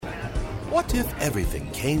What if everything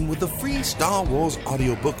came with a free Star Wars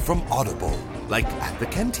audiobook from Audible? Like at the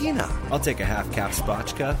cantina. I'll take a half-cap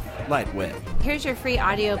spotchka, lightweight. Here's your free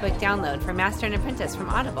audiobook download for Master and Apprentice from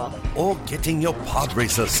Audible. Or getting your pod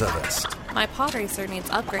racer serviced. My pod racer needs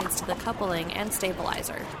upgrades to the coupling and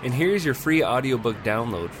stabilizer. And here's your free audiobook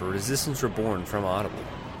download for Resistance Reborn from Audible.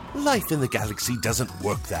 Life in the galaxy doesn't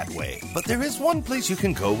work that way, but there is one place you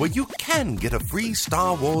can go where you can get a free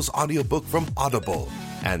Star Wars audiobook from Audible.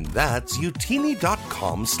 And that's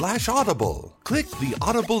utini.com/audible. Click the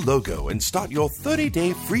Audible logo and start your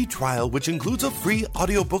 30-day free trial, which includes a free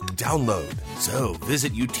audiobook download. So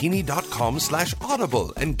visit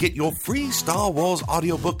utini.com/audible and get your free Star Wars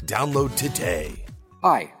audiobook download today.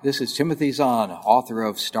 Hi, this is Timothy Zahn, author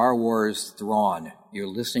of Star Wars Thrawn. You're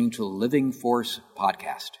listening to Living Force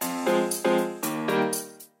Podcast.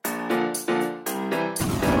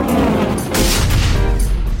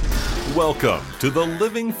 Welcome to the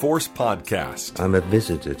Living Force Podcast. I'm a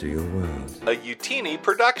visitor to your world. A Utini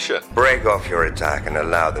production. Break off your attack and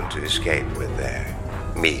allow them to escape with their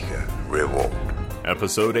meager reward.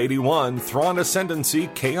 Episode 81, Thrawn Ascendancy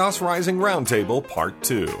Chaos Rising Roundtable Part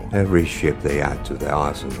 2. Every ship they add to their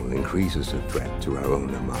arsenal increases the threat to our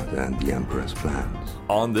own armada and the Emperor's plans.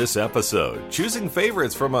 On this episode, choosing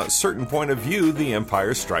favorites from a certain point of view, The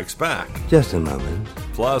Empire Strikes Back. Just a moment.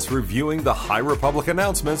 Plus, reviewing the High Republic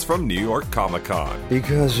announcements from New York Comic-Con.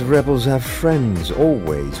 Because rebels have friends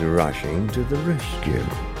always rushing to the rescue.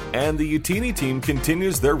 And the Utini team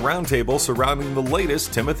continues their roundtable surrounding the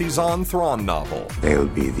latest Timothy Zahn Thrawn novel. They'll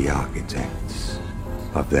be the architects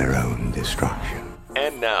of their own destruction.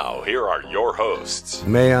 And now, here are your hosts.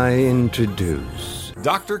 May I introduce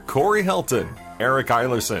Dr. Corey Helton, Eric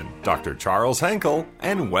Eilerson, Dr. Charles Henkel,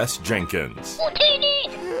 and Wes Jenkins.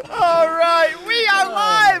 All right, we are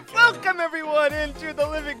live! Welcome, everyone, into the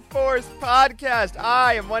Living Force Podcast.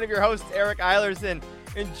 I am one of your hosts, Eric Eilerson.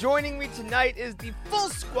 And joining me tonight is the full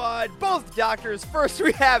squad, both doctors. First,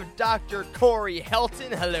 we have Dr. Corey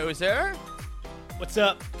Helton. Hello, sir. What's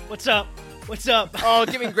up? What's up? What's up? Oh,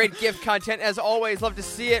 giving great gift content, as always. Love to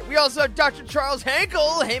see it. We also have Dr. Charles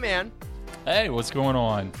Henkel. Hey, man. Hey, what's going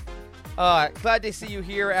on? Glad to see you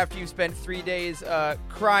here after you spent 3 days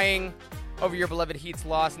crying over your beloved Heat's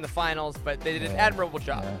loss in the finals, but they did an admirable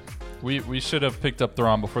job. Yeah. We should have picked up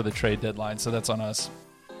Thrawn before the trade deadline, so that's on us.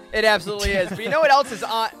 It absolutely is. But you know what else is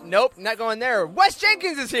on? Nope, not going there. Wes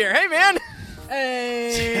Jenkins is here. Hey, man.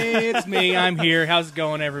 Hey, it's me. I'm here. How's it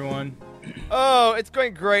going, everyone? Oh, it's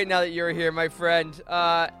going great now that you're here, my friend.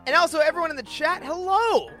 And also, everyone in the chat,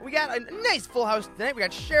 hello. We got a nice full house tonight. We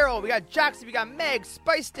got Cheryl, we got Jackson, we got Meg,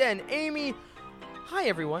 Spice Den, Amy. Hi,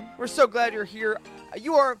 everyone. We're so glad you're here.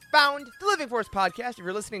 You are found the Living Force Podcast. If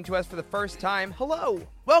you're listening to us for the first time, hello.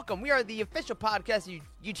 Welcome. We are the official podcast of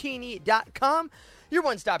utini.com. Your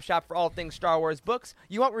one-stop shop for all things Star Wars books.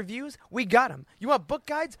 You want reviews? We got them. You want book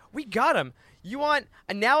guides? We got them. You want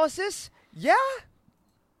analysis? Yeah?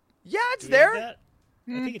 Yeah, it's there. I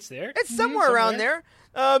think it's there. It's somewhere around there.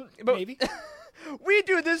 But maybe. We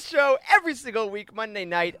do this show every single week, Monday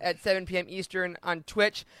night at 7 p.m. Eastern on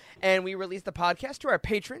Twitch, and we release the podcast to our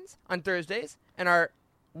patrons on Thursdays and our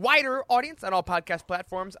wider audience on all podcast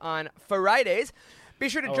platforms on Fridays. Be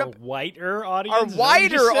sure to jump. Wider audience. Our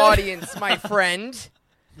wider audience, my friend.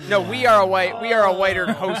 No, we are a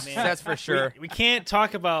whiter host. That's for sure. We can't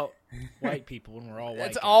talk about white people when we're all white.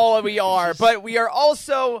 That's all we are. But we are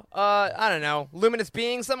also, I don't know, luminous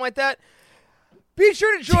beings, something like that. Be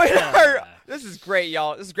sure to join our. This is great,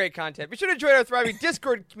 y'all. This is great content. Be sure to join our thriving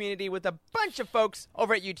Discord community with a bunch of folks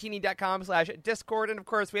over at utini.com/Discord. And of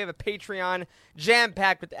course, we have a Patreon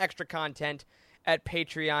jam-packed with extra content at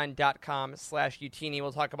patreon.com/Utini.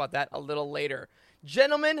 We'll talk about that a little later.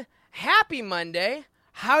 Gentlemen, happy Monday.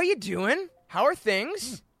 How you doing? How are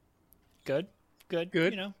things? Good. Good.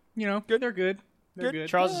 You know, Good. They're good. good.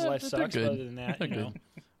 Charles' life sucks, but other than that, you know.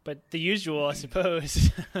 But the usual, I suppose.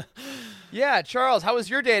 Yeah, Charles, how was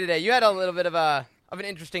your day today? You had a little bit of an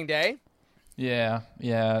interesting day. Yeah.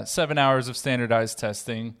 7 hours of standardized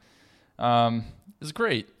testing. It was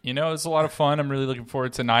great. You know, it was a lot of fun. I'm really looking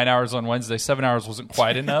forward to 9 hours on Wednesday. 7 hours wasn't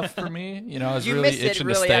quite enough for me. You know, I was really itching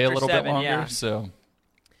to stay a little bit longer. Yeah. So,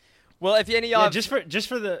 well, if any of y'all just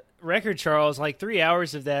for the record, Charles, like 3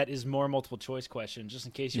 hours of that is more multiple choice questions, just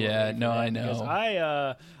in case you. Yeah, no, I know.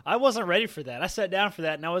 Because I wasn't ready for that. I sat down for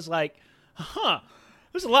that and I was like,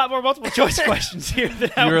 there's a lot more multiple choice questions here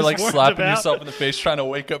than I was you were like slapping about. yourself in the face trying to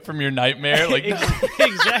wake up from your nightmare. Like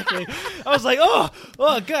Exactly. I was like, oh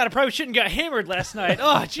God, I probably shouldn't got hammered last night.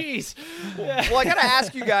 Oh, jeez. Yeah. Well, I gotta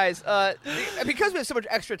ask you guys, because we have so much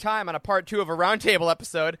extra time on a part 2 of a roundtable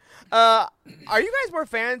episode, are you guys more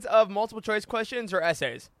fans of multiple choice questions or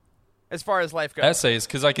essays? as far as life goes. Essays,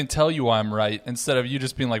 because I can tell you I'm right instead of you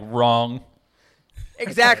just being like wrong.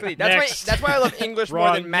 Exactly. That's why I love English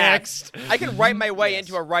more than math. Next. I can write my way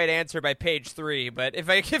into a right answer by page 3, but if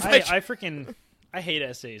I hate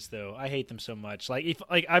essays though. I hate them so much. I'm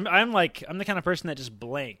the kind of person that just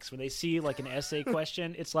blanks when they see like an essay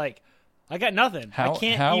question. It's like I got nothing. I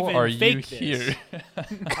can't even are fake you this. here?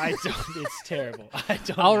 I don't. It's terrible.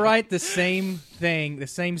 I'll write the same thing, the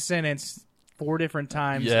same sentence 4 different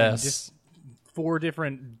times. Yes. And just 4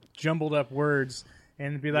 different jumbled up words.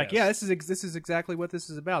 And be like, yeah, this is exactly what this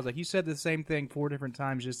is about. It's like you said the same thing 4 different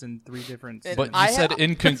times, just in 3 different. But you said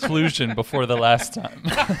in conclusion before the last time.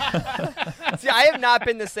 See, I have not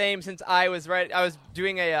been the same since I was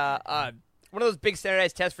doing a one of those big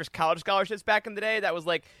standardized tests for college scholarships back in the day. That was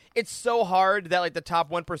like, it's so hard that like the top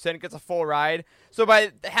 1% gets a full ride. So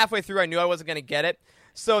by halfway through, I knew I wasn't going to get it.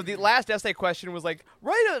 So the last essay question was like,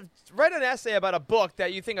 write an essay about a book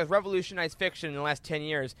that you think has revolutionized fiction in the last 10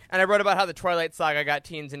 years. And I wrote about how the Twilight Saga got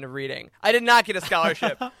teens into reading. I did not get a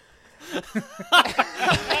scholarship. Oh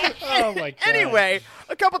my God. Anyway,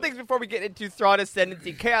 a couple things before we get into Thrawn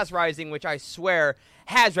Ascendancy, Chaos Rising, which I swear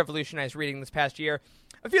has revolutionized reading this past year.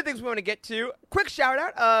 A few things we want to get to. Quick shout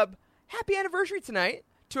out, happy anniversary tonight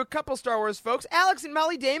to a couple Star Wars folks. Alex and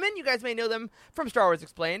Molly Damon, you guys may know them from Star Wars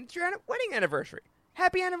Explained. It's your wedding anniversary.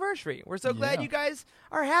 Happy anniversary. We're so glad you guys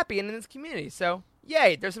are happy and in this community. So,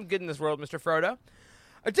 yay, there's some good in this world, Mr. Frodo.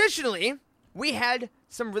 Additionally, we had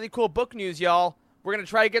some really cool book news, y'all. We're going to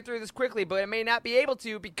try to get through this quickly, but I may not be able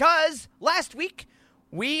to because last week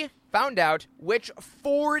we found out which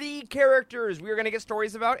 40 characters we were going to get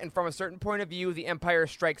stories about, and from a certain point of view, The Empire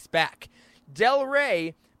Strikes Back. Del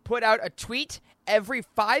Rey put out a tweet every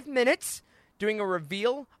 5 minutes doing a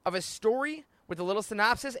reveal of a story with a little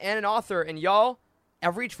synopsis and an author, and y'all,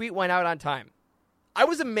 every tweet went out on time. I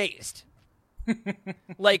was amazed.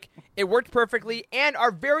 Like, it worked perfectly, and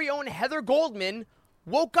our very own Heather Goldman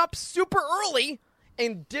woke up super early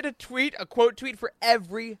and did a quote tweet for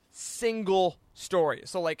every single story.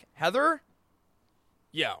 So, like, Heather,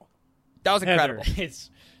 yo, that was incredible. It's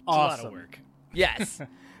awesome. A lot of work. Yes.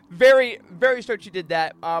 Very, very stoked you did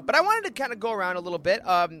that. But I wanted to kind of go around a little bit.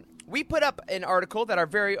 We put up an article that our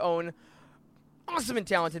very own awesome and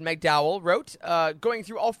talented Meg Dowell wrote, going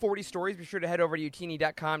through all 40 stories. Be sure to head over to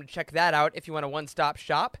utini.com to check that out if you want a one-stop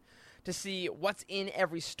shop to see what's in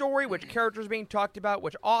every story, which characters are being talked about,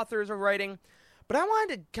 which authors are writing. But I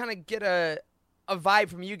wanted to kind of get a vibe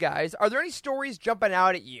from you guys. Are there any stories jumping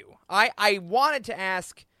out at you? I wanted to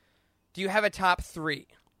ask, do you have a top 3?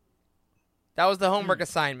 That was the homework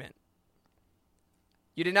assignment.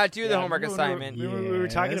 You did not do the homework assignment. We were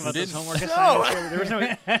talking about this homework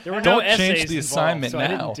assignment. There were no Don't essays change the involved, assignment so now. I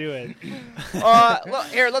didn't do it. Look,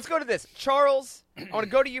 here, let's go to this. Charles, I want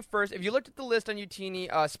to go to you first. If you looked at the list on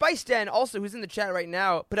Utini, Spice Den, also, who's in the chat right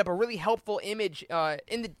now, put up a really helpful image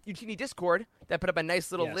in the Utini Discord that put up a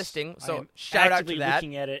nice little listing. So shout out to that.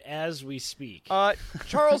 Looking at it as we speak.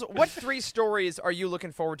 Charles, what 3 stories are you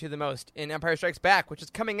looking forward to the most in Empire Strikes Back, which is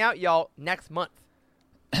coming out, y'all, next month?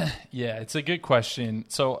 Yeah, it's a good question.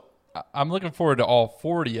 So I'm looking forward to all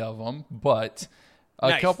 40 of them, but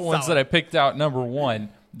a couple ones that I picked out. Number 1,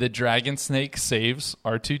 the Dragon Snake saves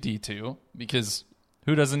R2-D2, because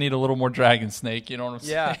who doesn't need a little more Dragon Snake? You know what I'm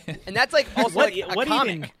saying? Yeah, and that's like also a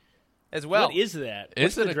comic as well. What is that?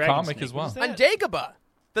 Is it a comic snake? as well? On Dagobah,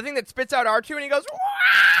 the thing that spits out R2 and he goes,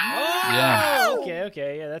 yeah.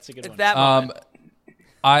 Okay, yeah, that's a good one. That moment.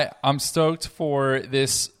 I'm stoked for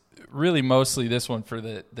this. Really, mostly this one for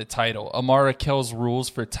the title. Amara Kell's rules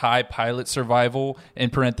for TIE pilot survival, in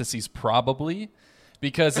parentheses, probably,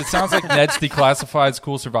 because it sounds like Ned's Declassified's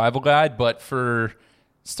cool survival guide, but for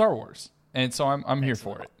Star Wars. And so I'm here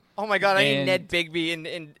for it. Oh my God, I need Ned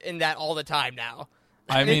Bigby in that all the time now.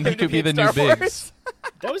 I mean, he could be the new Biggs.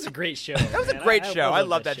 That was a great show. That was a great show. I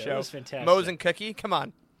love that show. It was fantastic. Mose and Cookie, come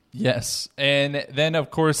on. Yes, and then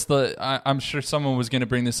of course I'm sure someone was going to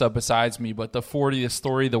bring this up besides me, but the 40th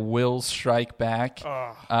story, the Wills Strike Back.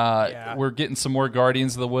 We're getting some more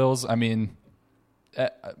Guardians of the Wills. I mean,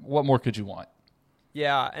 what more could you want?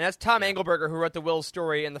 Yeah, and that's Tom Engelberger who wrote the Wills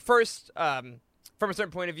story in the first, from a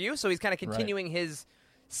certain point of view. So he's kind of continuing his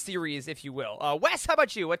series, if you will. Wes, how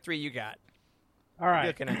about you? What 3 you got? All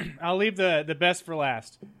right, I'll leave the best for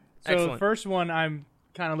last. So Excellent. The first one I'm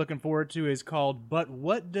kind of looking forward to is called But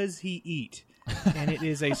What Does He Eat? And it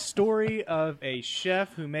is a story of a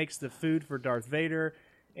chef who makes the food for Darth Vader.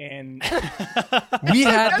 And we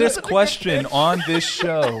had this question on this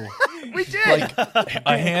show. We did. Like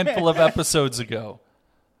a handful of episodes ago.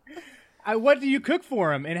 What do you cook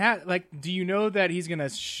for him? And do you know that he's going to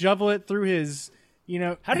shovel it through his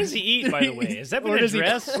How does he eat, by the way? Is that been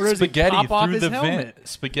addressed? Or does spaghetti he pop off through his the helmet? vent.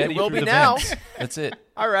 Spaghetti It will through be the now. vents. That's it.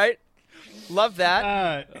 All right. Love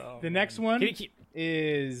that. The next one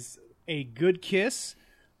is a good kiss,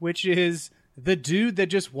 which is the dude that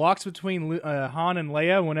just walks between Han and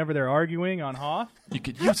Leia whenever they're arguing on Hoth. You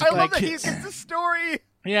could use I love that he gets the story.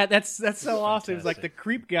 Yeah, that's so awesome. It's like the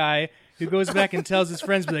creep guy who goes back and tells his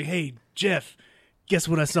friends, be like, "Hey, Jeff, guess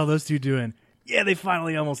what I saw those two doing? Yeah, they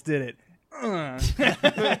finally almost did it.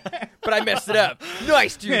 But I messed it up.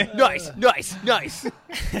 Nice, dude. Nice.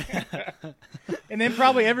 And then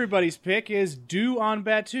probably everybody's pick is Do on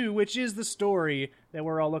Batuu, which is the story that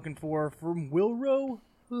we're all looking for from Wilro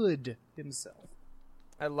Hood himself.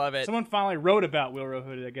 I love it. Someone finally wrote about Wilro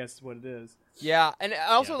Hood, I guess is what it is. Yeah, and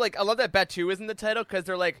also, I love that Batuu is in the title because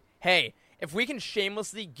they're like, hey, if we can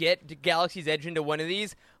shamelessly get Galaxy's Edge into one of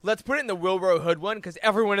these, let's put it in the Wilro Hood one because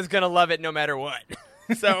everyone is going to love it no matter what.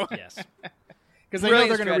 So yes. Because they know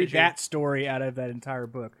they're going to read that story out of that entire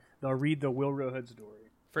book. They'll read the Wilro Hood story.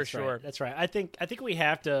 For sure. Right. That's right. I think we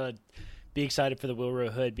have to be excited for the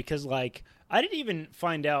Wilro Hood because, I didn't even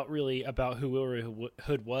find out really about who Wilro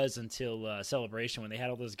Hood was until Celebration when they had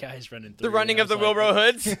all those guys running through. The running of the Wilro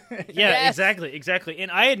Hoods? Yeah, yes. Exactly.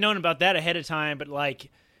 And I had known about that ahead of time, but like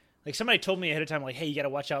somebody told me ahead of time, hey, you got to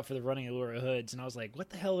watch out for the running of Wilro Hoods. And I was like, what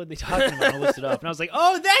the hell are they talking about? I looked it up. And I was like,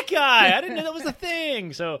 oh, that guy. I didn't know that was a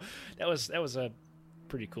thing. So that was a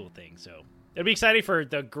pretty cool thing. So it'll be exciting for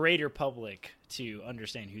the greater public to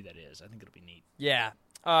understand who that is. I think it'll be neat. Yeah,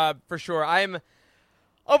 for sure.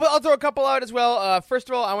 I'll throw a couple out as well. First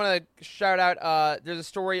of all, I want to shout out, there's a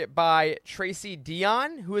story by Tracy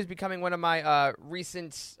Dion, who is becoming one of my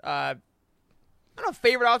recent,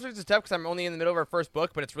 favorite authors and stuff, because I'm only in the middle of her first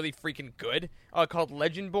book, but it's really freaking good, called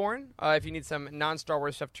Legendborn, if you need some non-Star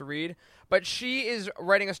Wars stuff to read. But she is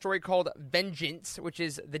writing a story called Vengeance, which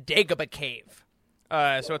is the Dagobah Cave.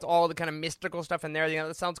 So it's all the kind of mystical stuff in there.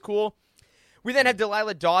 That sounds cool. We then have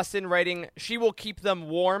Delilah Dawson writing She Will Keep Them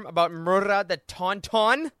Warm about Murrah the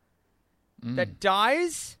Tauntaun that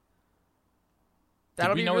dies.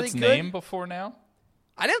 Did we know its name before now?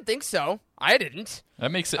 I didn't think so. I didn't.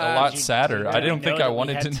 That makes it a lot sadder. I didn't think I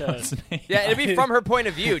wanted to know its name. Yeah, it'd be from her point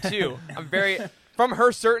of view, too. From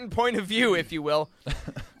her certain point of view, if you will.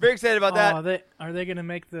 Very excited about that. Are they going to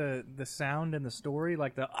make the sound in the story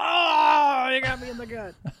like the you got me in the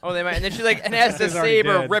gut? Oh, they might. And then she's like, and as the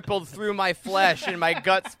saber rippled through my flesh and my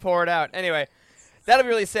guts poured out. Anyway, that'll be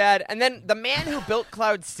really sad. And then The Man Who Built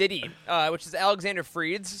Cloud City, which is Alexander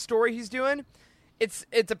Freed's story he's doing. It's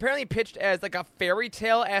apparently pitched as like a fairy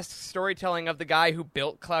tale-esque storytelling of the guy who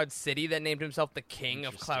built Cloud City that named himself the King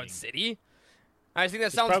of Cloud City. I think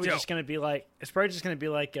that sounds probably dope. Just gonna be like it's probably just gonna be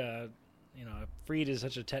like Freed is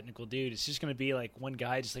such a technical dude. It's just gonna be like one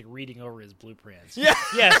guy just like reading over his blueprints. Yeah.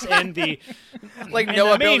 Yes, and the Noah the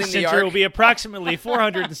main building the center ark will be approximately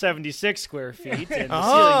 476 square feet, and the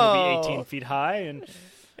ceiling will be 18 feet high. And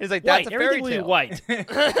it's like that's a fairy tale. White.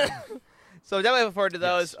 So definitely look forward to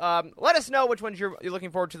those. Yes. Let us know which ones you're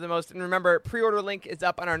looking forward to the most. And remember, pre-order link is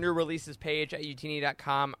up on our new releases page at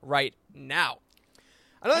utini.com right now.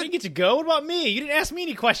 I didn't get to go. What about me? You didn't ask me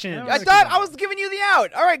any questions. I thought I was giving you the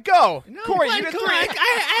out. All right, go. No, Corey, you get get 3.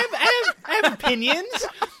 I have opinions.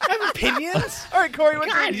 All right, Corey,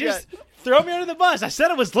 what 3 do you just throw me under the bus. I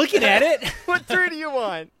said I was looking at it. What 3 do you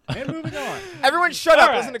want? And moving on. Everyone shut up.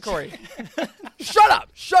 Right. Listen to Corey. Shut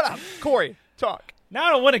up. Corey, talk. Now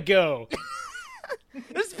I don't want to go.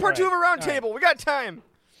 This is part 2 of a roundtable. Right. We got time.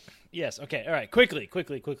 Yes. Okay. All right. Quickly.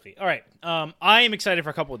 All right. I am excited for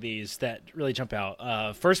a couple of these that really jump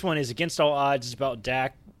out. First one is Against All Odds. It's about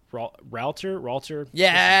Dak Ralter.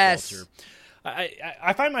 Yes. Ralter.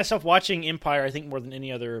 I find myself watching Empire, I think, more than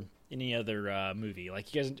any other movie.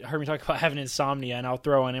 Like, you guys heard me talk about having insomnia, and I'll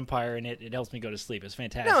throw on Empire, and it helps me go to sleep. It's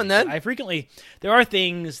fantastic. Now and then. There are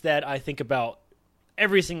things that I think about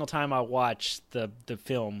every single time I watch the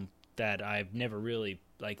film that I've never really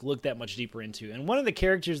looked that much deeper into. And one of the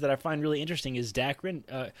characters that I find really interesting is Dak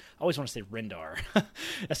I always want to say Rendar.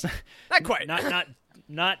 That's not quite.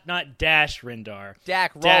 Not Dash Rendar.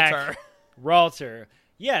 Dak Ralter. Ralter.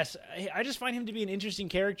 Yes, I just find him to be an interesting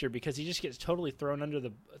character because he just gets totally thrown under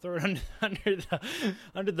the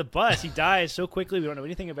bus. He dies so quickly. We don't know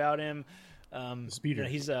anything about him. Speeder.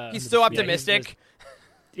 He's so optimistic.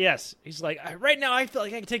 Yes, he's like, right now I feel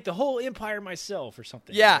like I can take the whole empire myself or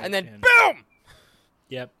something. Yeah, and then boom.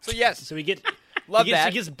 Yep. So yes. So he gets that.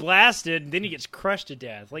 He gets blasted, and then he gets crushed to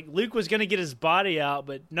death. Like Luke was going to get his body out,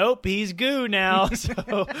 but nope, he's goo now.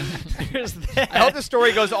 So there's that. I hope the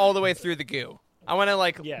story goes all the way through the goo. I want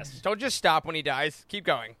to yes. Don't just stop when he dies. Keep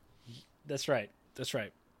going. That's right.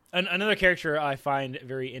 Another character I find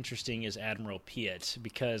very interesting is Admiral Piet,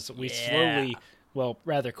 because we slowly, well,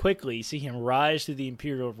 rather quickly, see him rise through the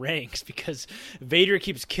Imperial ranks because Vader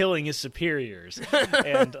keeps killing his superiors.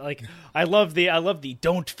 And like, I love the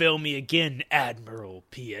 "Don't fail me again, Admiral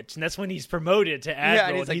Piet," and that's when he's promoted to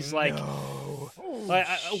Admiral. And he's like, no.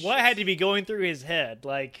 What had to be going through his head?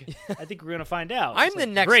 Like, I think we're gonna find out. I'm the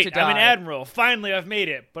next great, to die. I'm an admiral. Finally, I've made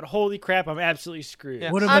it. But holy crap, I'm absolutely screwed.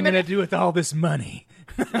 Yeah. What am I going to do with all this money?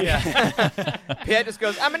 Yeah. Piet just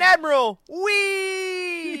goes, I'm an admiral.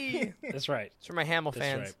 Whee! That's right. It's for my Hamill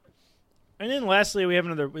fans. Right. And then lastly, we have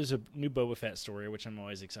there's a new Boba Fett story, which I'm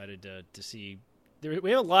always excited to see.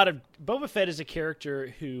 We have a lot of... Boba Fett is a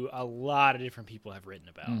character who a lot of different people have written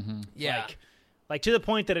about. Mm-hmm. Yeah. Like to the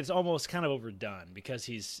point that it's almost kind of overdone because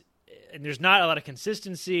and there's not a lot of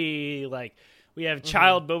consistency. Like, we have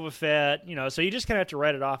child Boba Fett, so you just kind of have to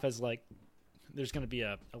write it off as like, there's going to be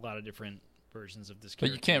a lot of different versions of this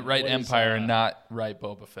character. But you can't write Empire and not write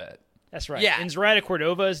Boba Fett. That's right. Yeah. And Zoraida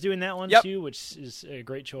Cordova is doing that one too, which is a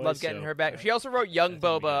great choice. Love getting her back. She also wrote Young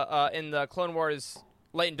Boba in the Clone Wars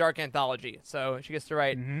Light and Dark anthology, so she gets to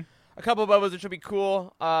write a couple of Bobas, which will be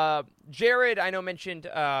cool. Jared, I know, mentioned,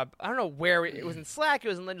 I don't know where, it was in Slack, it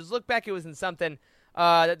was in Linda's Look Back, it was in something,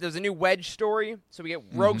 there's a new Wedge story, so we get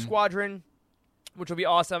Rogue Squadron, which will be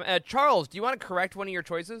awesome. Charles, do you want to correct one of your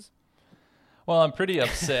choices? Well, I'm pretty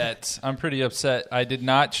upset. I did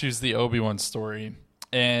not choose the Obi-Wan story.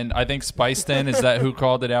 And I think Spice Den is that who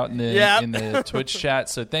called it out in the Twitch chat.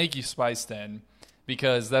 So thank you, Spice Den,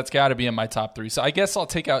 because that's got to be in my top 3. So I guess I'll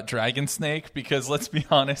take out Dragon Snake because, let's be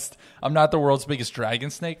honest, I'm not the world's biggest Dragon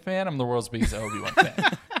Snake fan. I'm the world's biggest Obi-Wan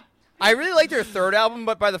fan. I really liked their third album,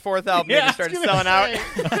 but by the fourth album, they just started selling out.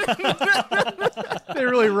 They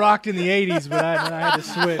really rocked in the 80s, but I had to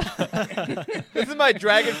switch. This is my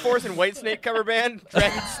Dragon Force and White Snake cover band,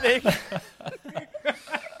 Dragon Snake.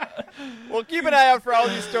 Well, keep an eye out for all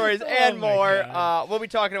these stories and more. We'll be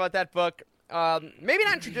talking about that book. Maybe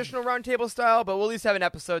not in traditional roundtable style, but we'll at least have an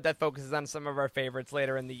episode that focuses on some of our favorites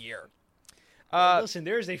later in the year. Listen,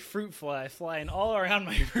 there's a fruit fly flying all around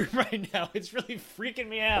my room right now. It's really freaking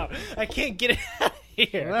me out. I can't get it out of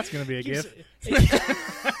here. Well, that's going to be a gift.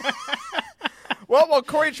 Well, while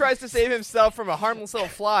Corey tries to save himself from a harmless little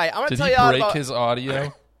fly, I'm going to tell you all about... Did he break his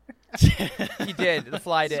audio? He did. The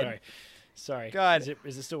fly did. Sorry. God.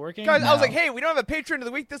 Is it still working? Guys, I was like, hey, we don't have a patron of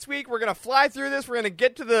the week this week. We're going to fly through this. We're going to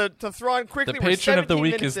get to Thrawn quickly. The patron of the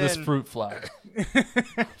week is this fruit fly.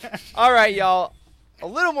 All right, y'all. A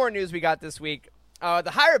little more news we got this week.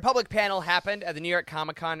 The High Republic panel happened at the New York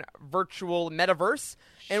Comic-Con virtual metaverse,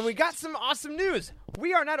 and we got some awesome news.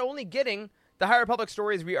 We are not only getting the High Republic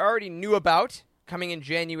stories we already knew about coming in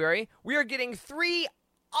January, we are getting 3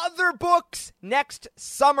 other books next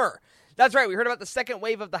summer. That's right, we heard about the second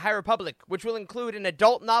wave of the High Republic, which will include an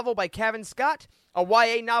adult novel by Kevin Scott, a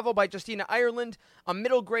YA novel by Justina Ireland, a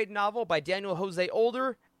middle grade novel by Daniel Jose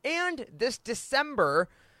Older, and this December,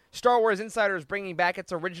 Star Wars Insider is bringing back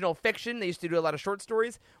its original fiction. They used to do a lot of short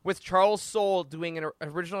stories, with Charles Soule doing an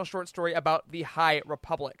original short story about the High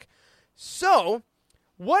Republic. So,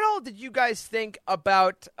 what all did you guys think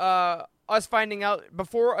about us finding out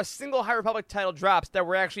before a single High Republic title drops that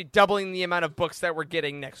we're actually doubling the amount of books that we're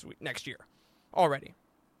getting next year already?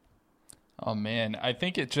 Oh, man. I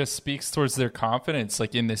think it just speaks towards their confidence,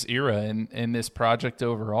 like, in this era and in this project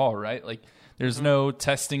overall, right? Like, there's no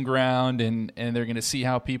testing ground, and they're going to see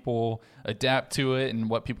how people adapt to it and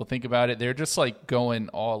what people think about it. They're just, like, going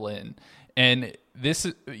all in. And this,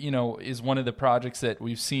 is one of the projects that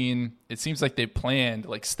we've seen. It seems like they planned,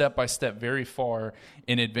 like, step by step very far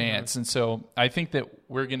in advance. And so I think that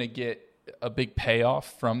we're going to get a big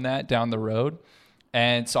payoff from that down the road.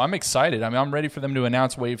 And so I'm excited. I mean, I'm ready for them to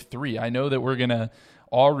announce Wave 3. I know that we're going to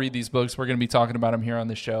all read these books. We're going to be talking about them here on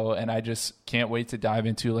the show, and I just can't wait to dive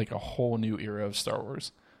into like a whole new era of Star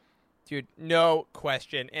Wars. Dude, no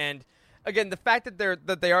question. And again, the fact that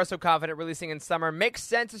they are so confident releasing in summer makes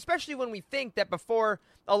sense, especially when we think that before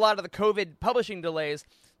a lot of the COVID publishing delays,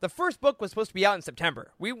 the first book was supposed to be out in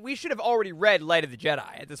September. We should have already read Light of the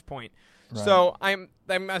Jedi at this point. Right. So I'm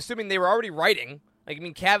assuming they were already writing. Like, I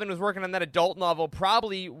mean, Cavan was working on that adult novel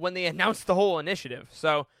probably when they announced the whole initiative.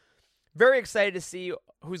 So very excited to see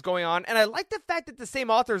who's going on. And I like the fact that the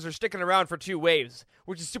same authors are sticking around for 2 waves,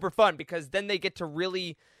 which is super fun because then they get to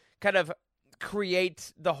really kind of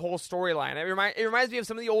create the whole storyline. It reminds me of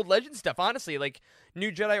some of the old Legend stuff, honestly, like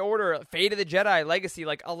New Jedi Order, Fate of the Jedi, Legacy.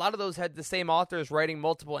 Like, a lot of those had the same authors writing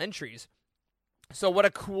multiple entries. So what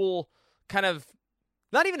a cool kind of,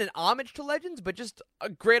 not even an homage to Legends, but just a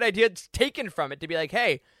great idea taken from it to be like,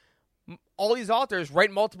 hey, all these authors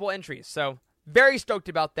write multiple entries. So very stoked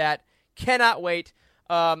about that. Cannot wait.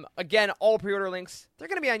 Again, all pre-order links, they're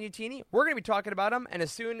going to be on Utini. We're going to be talking about them, and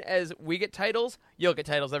as soon as we get titles, you'll get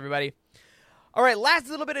titles, everybody. All right, last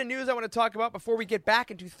little bit of news I want to talk about before we get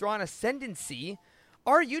back into Thrawn Ascendancy.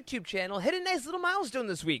 Our YouTube channel hit a nice little milestone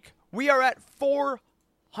this week. We are at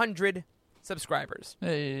 400 subscribers.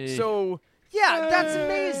 Hey. So, yeah, that's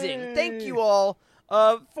amazing. Thank you all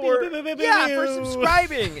for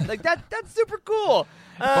subscribing. Like, that's super cool.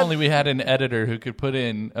 If only we had an editor who could put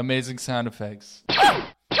in amazing sound effects.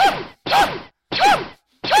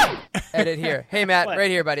 Edit here. Hey, Matt,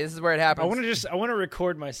 right here, buddy. This is where it happens. I want to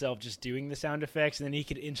record myself just doing the sound effects, and then he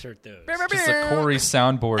could insert those. Just a Corey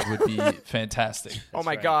soundboard would be fantastic. Oh,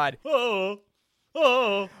 my God. Oh.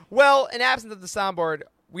 Well, in absence of the soundboard,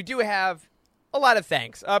 we do have a lot of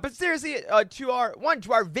thanks. But seriously, to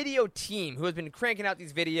our video team who has been cranking out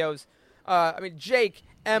these videos. Jake,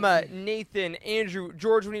 Emma, Nathan, Andrew,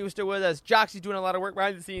 George when he was still with us. Joxy's doing a lot of work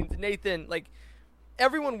behind the scenes. Nathan,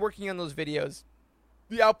 everyone working on those videos.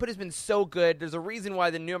 The output has been so good. There's a reason why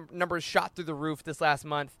the numbers shot through the roof this last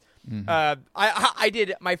month. Mm-hmm. I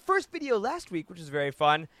did my first video last week, which was very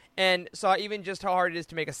fun, and saw even just how hard it is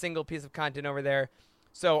to make a single piece of content over there.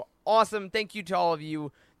 So awesome. Thank you to all of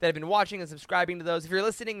you that have been watching and subscribing to those. If you're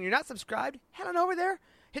listening and you're not subscribed, head on over there.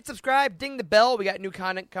 Hit subscribe, ding the bell. We got new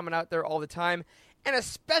content coming out there all the time. And a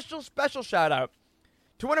special shout out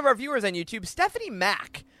to one of our viewers on YouTube, Stephanie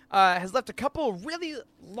Mack. Has left a couple really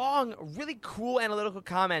long, really cool analytical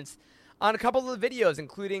comments on a couple of the videos,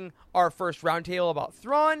 including our first roundtable about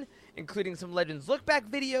Thrawn, including some Legends Look-Back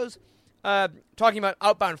videos, talking about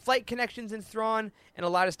outbound flight connections in Thrawn, and a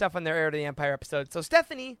lot of stuff on their Heir to the Empire episode. So,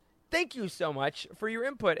 Stephanie, thank you so much for your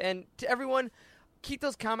input. And to everyone, keep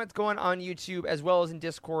those comments going on YouTube as well as in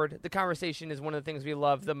Discord. The conversation is one of the things we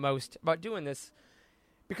love the most about doing this,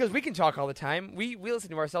 because we can talk all the time. We listen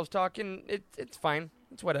to ourselves talk, and it's fine.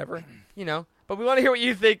 It's whatever, But we want to hear what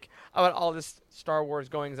you think about all this Star Wars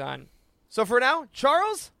goings-on. So for now,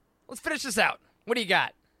 Charles, let's finish this out. What do you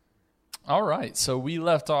got? All right. So we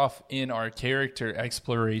left off in our character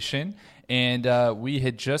exploration, and we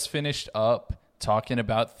had just finished up talking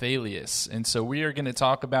about Thalius. And so we are going to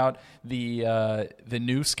talk about the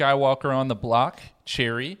new Skywalker on the block,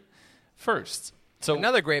 Cherry, first. So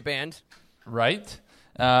another great band. Right?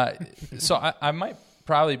 So I might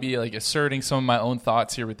probably be asserting some of my own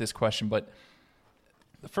thoughts here with this question, but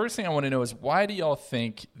the first thing I want to know is, why do y'all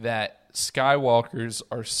think that Skywalkers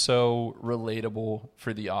are so relatable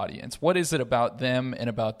for the audience? What is it about them and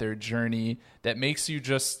about their journey that makes you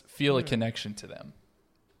just feel a connection to them?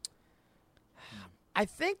 I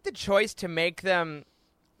think the choice to make them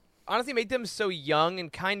so young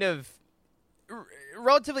and kind of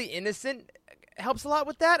relatively innocent helps a lot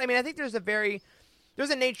with that. I mean, I think there's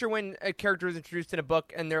a nature when a character is introduced in a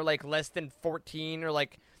book and they're less than 14 or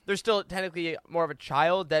they're still technically more of a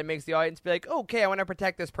child, that makes the audience be okay, I want to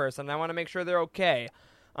protect this person. I want to make sure they're okay.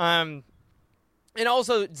 And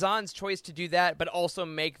also Zahn's choice to do that, but also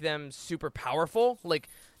make them super powerful.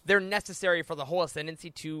 They're necessary for the whole Ascendancy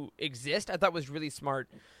to exist. I thought was really smart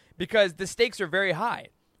because the stakes are very high.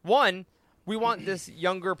 One, we want this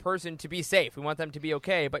younger person to be safe. We want them to be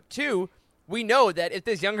okay. But two, we know that if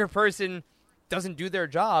this younger person doesn't do their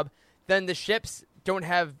job, then the ships don't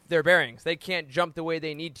have their bearings. They can't jump the way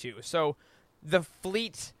they need to. So the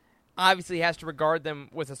fleet obviously has to regard them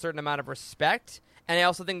with a certain amount of respect, and I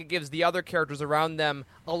also think it gives the other characters around them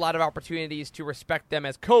a lot of opportunities to respect them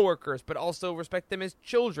as coworkers, but also respect them as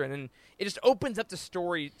children, and it just opens up the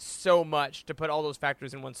story so much to put all those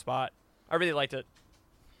factors in one spot. I really liked it.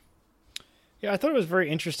 Yeah, I thought it was very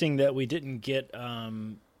interesting that we didn't get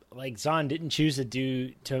Zahn didn't choose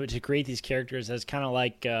to create these characters as kind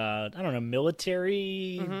of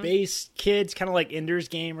military based kids, kind of like Ender's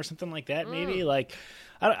Game or something like that. Maybe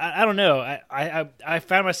I don't know. I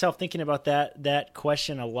found myself thinking about that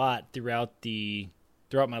question a lot throughout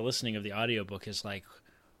my listening of the audiobook. Is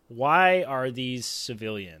why are these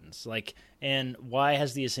civilians and why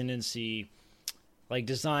has the Ascendancy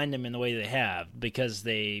designed them in the way they have? Because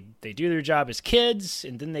they do their job as kids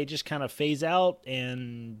and then they just kind of phase out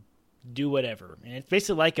and do whatever. And it's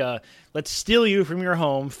basically let's steal you from your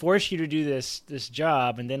home, force you to do this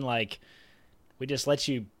job, and then we just let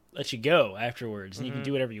you go afterwards, and you can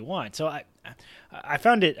do whatever you want. So I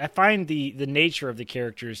find the nature of the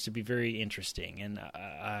characters to be very interesting, and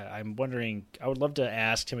I'm wondering. I would love to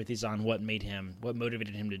ask Timothy Zahn what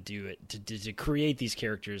motivated him to do it, to create these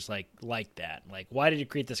characters like that. Why did you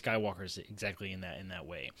create the Skywalkers exactly in that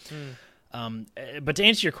way? But to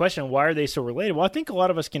answer your question, why are they so relatable? I think a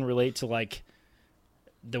lot of us can relate to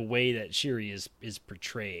the way that Shiri is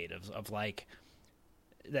portrayed of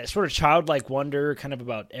that sort of childlike wonder, kind of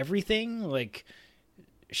about everything.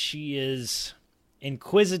 she is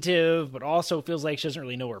inquisitive, but also feels like she doesn't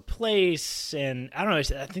really know her place. And I don't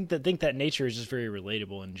know. I think that nature is just very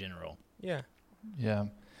relatable in general. Yeah. Yeah.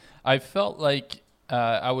 I felt like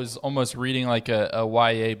I was almost reading like a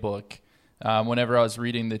YA book whenever I was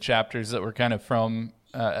reading the chapters that were kind of from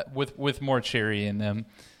with more cherry in them.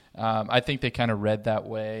 I think they kind of read that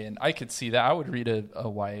way, and I could see that. I would read a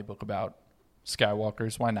YA book about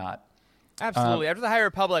Skywalkers. Why not? Absolutely. After the High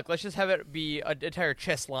Republic, let's just have it be an entire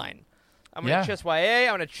Chiss line. I'm going to Chiss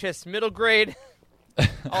YA. I'm going to Chiss middle grade.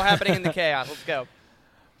 All happening in the chaos. Let's go.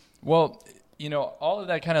 Well, all of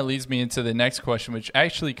that kind of leads me into the next question, which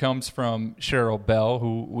actually comes from Cheryl Bell,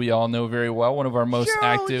 who we all know very well, one of our most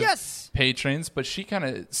active patrons. But she kind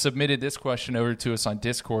of submitted this question over to us on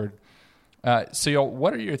Discord. So,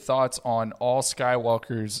 what are your thoughts on all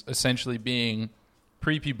Skywalkers essentially being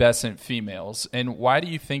prepubescent females, and why do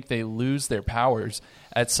you think they lose their powers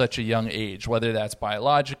at such a young age, whether that's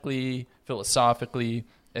biologically, philosophically,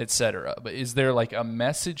 etc.? But is there like a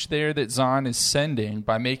message there that Zahn is sending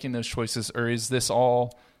by making those choices, or is this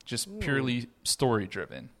all just purely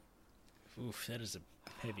story-driven? Oof, that is a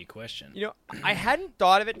heavy question. I hadn't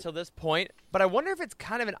thought of it till this point, but I wonder if it's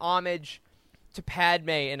kind of an homage to Padme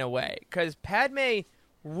in a way, because Padme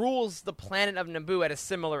rules the planet of Naboo at a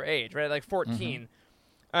similar age, right, like 14.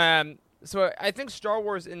 So I think Star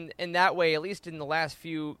Wars in that way, at least in the last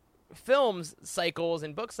few films cycles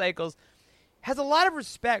and book cycles, has a lot of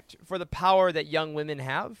respect for the power that young women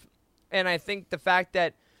have. And I think the fact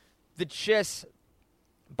that the Chiss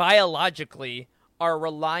biologically are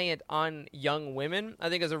reliant on young women, I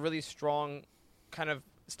think is a really strong kind of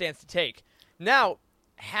stance to take. Now,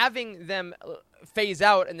 having them phase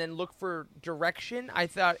out and then look for direction, I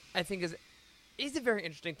think is a very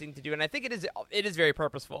interesting thing to do, and I think it is very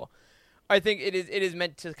purposeful. I think it is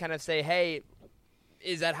meant to kind of say, hey,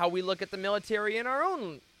 is that how we look at the military in our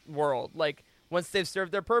own world? Like, once they've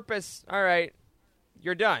served their purpose, all right,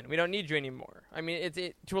 you're done. We don't need you anymore. I mean,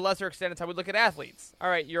 to a lesser extent, it's how we look at athletes. All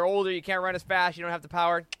right, you're older, you can't run as fast, you don't have the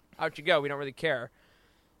power, out you go. We don't really care.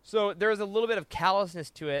 So there's a little bit of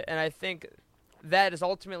callousness to it, and I think that is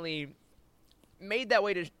ultimately made that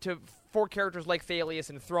way for characters like Thalius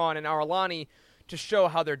and Thrawn and Aralani to show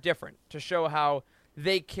how they're different, to show how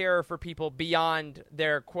they care for people beyond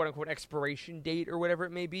their quote-unquote expiration date or whatever it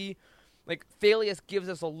may be. Like, Thalius gives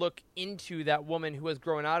us a look into that woman who has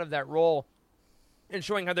grown out of that role and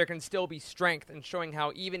showing how there can still be strength and showing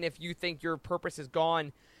how even if you think your purpose is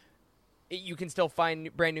gone, you can still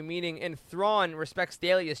find brand new meaning. And Thrawn respects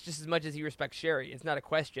Thalius just as much as he respects Sherry. It's not a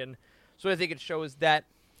question. So I think it shows that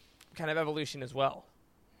kind of evolution as well.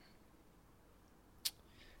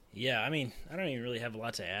 Yeah, I mean, I don't even really have a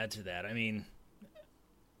lot to add to that. I mean,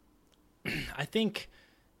 I think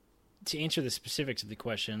to answer the specifics of the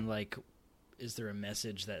question, like, is there a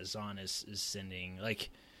message that Zahn is sending? Like,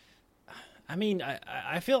 I mean,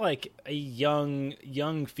 I feel like a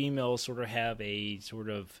young female sort of have a sort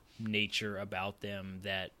of nature about them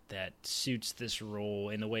that suits this role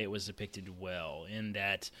in the way it was depicted well, in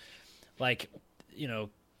that, like,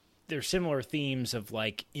 there's similar themes of,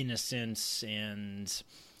 like, innocence and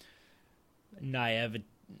naivety.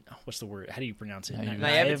 What's the word? How do you pronounce it?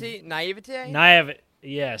 Naivety?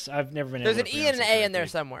 Yes, I've never been There's able to an E and an A correctly. in there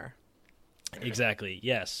somewhere. Exactly,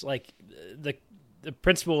 yes. Like, the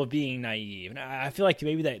principle of being naive. And I feel like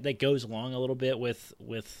maybe that goes along a little bit with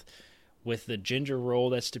the ginger role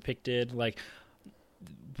that's depicted. Like,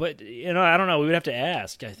 but, I don't know. We would have to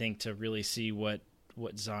ask, I think, to really see what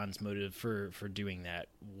Zahn's motive for doing that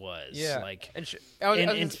was. Yeah. Like, and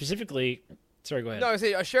specifically, sorry, go ahead. No, I was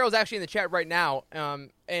saying, Cheryl's actually in the chat right now,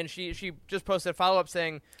 and she just posted a follow-up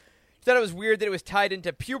saying she thought it was weird that it was tied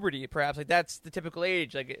into puberty, perhaps. Like, that's the typical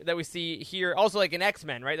age like that we see here. Also, like in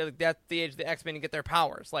X-Men, right? Like, that's the age the X-Men get their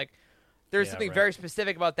powers. Like, there's something very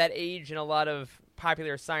specific about that age in a lot of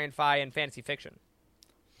popular sci-fi and fantasy fiction.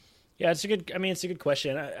 Yeah, it's a good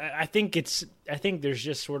question. I think there's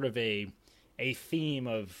just sort of a theme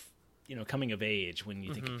of, coming of age when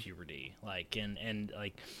you think of puberty. Like, and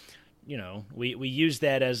like, we use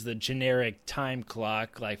that as the generic time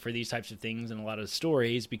clock, like, for these types of things in a lot of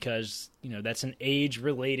stories, because, that's an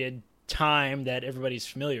age-related time that everybody's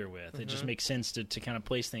familiar with. It just makes sense to kind of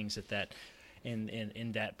place things at that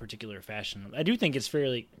in that particular fashion. I do think it's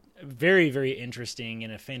very, very interesting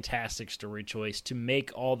and a fantastic story choice to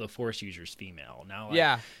make all the Force users female.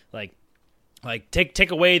 Now, like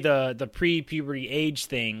take away the pre-puberty age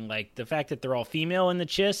thing, like the fact that they're all female in the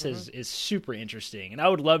Chiss is super interesting, and I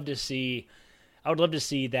would love to see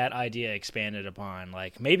that idea expanded upon.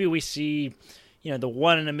 Like, maybe we see, the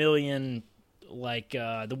 1 in a million, like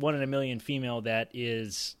the 1 in a million female that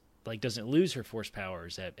is doesn't lose her force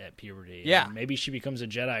powers at puberty. Yeah. And maybe she becomes a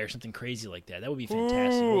Jedi or something crazy like that. That would be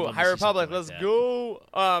fantastic. Ooh, High Republic, let's go.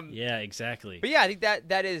 Yeah, exactly. But yeah, I think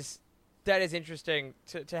that is interesting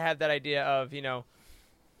to have that idea of,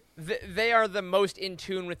 they are the most in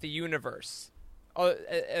tune with the universe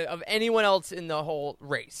of anyone else in the whole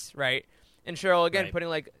race, right? And Cheryl, again, Right.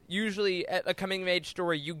 putting usually at a coming-of-age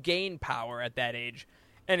story, you gain power at that age.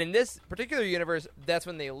 And in this particular universe, that's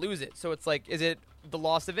when they lose it. So it's is it the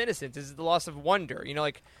loss of innocence? Is it the loss of wonder?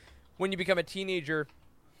 When you become a teenager,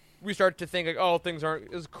 we start to think things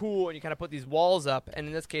aren't as cool, and you kind of put these walls up. And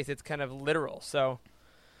in this case, it's kind of literal. So,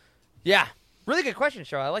 yeah, really good question,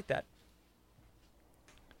 Cheryl. I like that.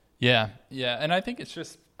 Yeah, and I think it's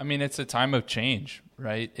just, it's a time of change,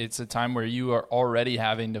 right? It's a time where you are already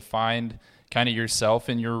having to find kind of yourself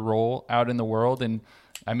and your role out in the world. And,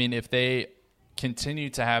 if they continue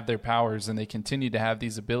to have their powers and they continue to have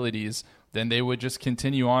these abilities, then they would just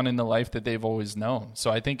continue on in the life that they've always known. So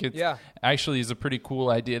I think it actually is a pretty cool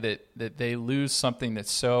idea that they lose something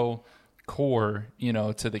that's so core,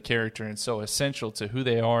 to the character and so essential to who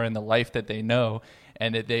they are and the life that they know,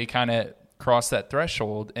 and that they kind of cross that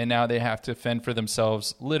threshold and now they have to fend for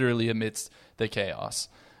themselves literally amidst the chaos.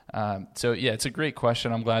 So yeah, it's a great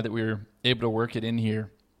question. I'm glad that we were able to work it in here.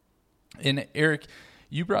 And Eric,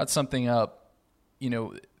 you brought something up,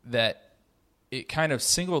 that it kind of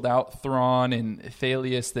singled out Thrawn and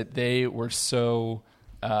Thalius, that they were so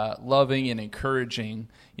loving and encouraging,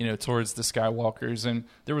 towards the Skywalkers. And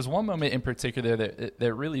there was one moment in particular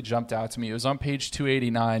that really jumped out to me. It was on page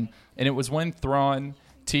 289, and it was when Thrawn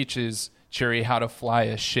teaches Cherie how to fly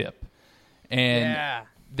a ship. And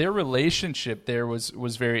their relationship there was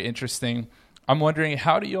very interesting. I'm wondering,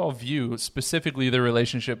 how do you all view specifically the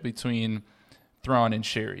relationship between Thrawn and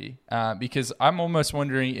Cherie? Because I'm almost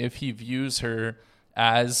wondering if he views her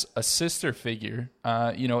as a sister figure,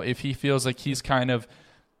 if he feels like he's kind of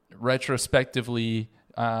retrospectively,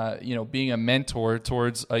 being a mentor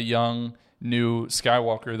towards a young, new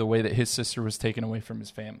Skywalker, the way that his sister was taken away from his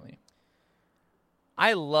family.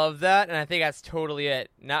 I love that, and I think that's totally it.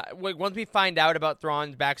 Now, once we find out about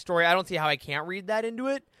Thrawn's backstory, I don't see how I can't read that into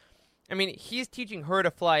it. He's teaching her to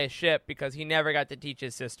fly a ship because he never got to teach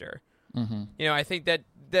his sister. Mm-hmm. I think that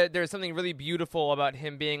there's something really beautiful about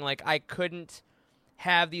him being I couldn't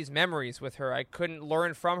have these memories with her. I couldn't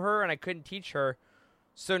learn from her, and I couldn't teach her.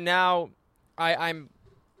 So now I'm,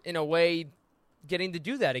 in a way, getting to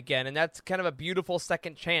do that again, and that's kind of a beautiful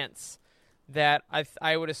second chance that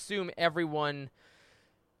I would assume everyone,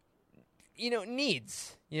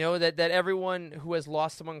 needs. That everyone who has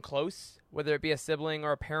lost someone close, whether it be a sibling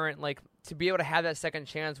or a parent, to be able to have that second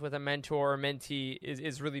chance with a mentor or mentee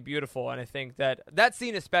is really beautiful. And I think that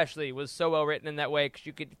scene especially was so well written in that way, because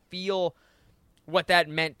you could feel what that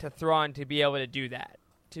meant to Thrawn to be able to do that,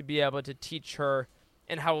 to be able to teach her,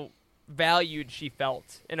 and how valued she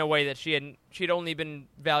felt in a way that she'd only been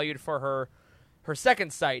valued for her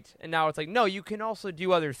second sight. And now it's no, you can also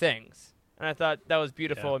do other things. And I thought that was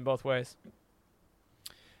beautiful in both ways.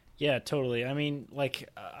 Yeah, totally.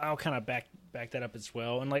 I'll kind of back that up as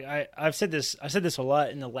well. And I said this a lot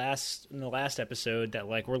in the last episode, that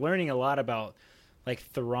we're learning a lot about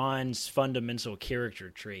Thrawn's fundamental character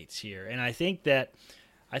traits here. And I think that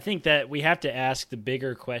we have to ask the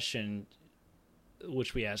bigger question,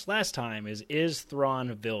 which we asked last time, is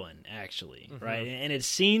Thrawn a villain actually, mm-hmm. right? And it's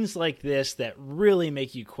scenes like this that really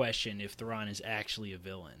make you question if Thrawn is actually a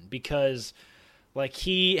villain, because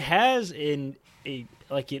he has an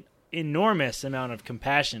enormous amount of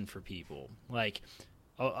compassion for people, like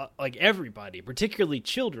everybody, particularly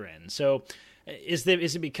children. So is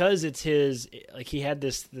it because it's his, he had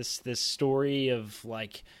this story of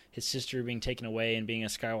his sister being taken away and being a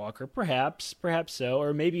Skywalker? Perhaps so.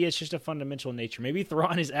 Or maybe it's just a fundamental nature. Maybe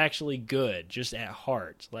Thrawn is actually good, just at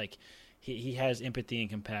heart. He has empathy and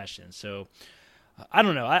compassion. So I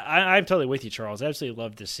don't know. I'm totally with you, Charles. I absolutely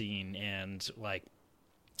loved this scene, and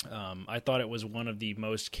I thought it was one of the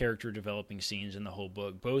most character developing scenes in the whole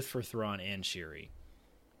book, both for Thrawn and Cherie.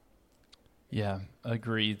 Yeah,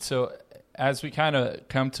 agreed. So as we kind of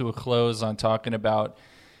come to a close on talking about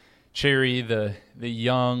Cherie, the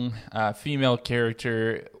young female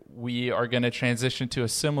character, we are going to transition to a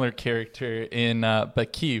similar character in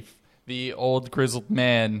Bakif, the old grizzled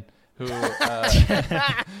man who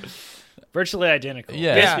virtually identical.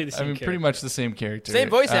 Yeah, pretty much the same character, same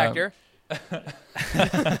voice actor.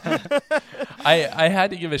 I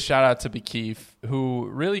had to give a shout out to Bakif, who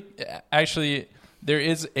really, actually, there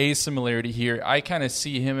is a similarity here. I kind of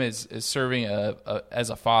see him as serving as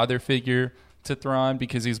a father figure to Thrawn,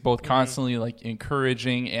 because he's both constantly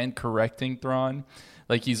encouraging and correcting Thrawn.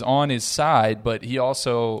 Like, he's on his side, but he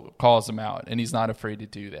also calls him out, and he's not afraid to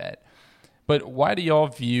do that. But why do y'all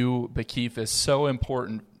view Bakif as so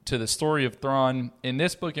important to the story of Thrawn in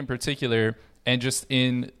this book in particular, and just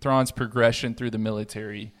in Thrawn's progression through the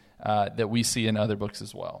military that we see in other books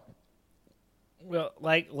as well? Well,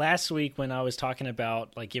 like last week when I was talking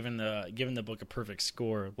about like giving the book a perfect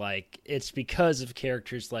score, like it's because of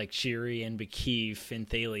characters like Shiri and Bakif and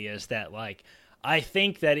Thalias that like I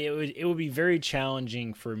think that it would be very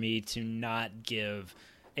challenging for me to not give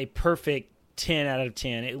a perfect 10 out of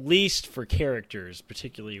 10, at least for characters,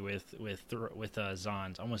 particularly with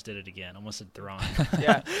Zahn's. Almost did it again. Almost said Thrawn.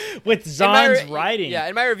 Yeah, with Zahn's writing. Yeah,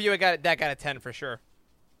 in my review, that got a 10 for sure.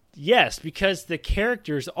 Yes, because the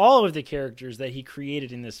characters, all of the characters that he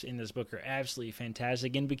created in this book are absolutely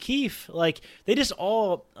fantastic. And Bakif, like they just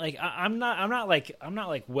all like I'm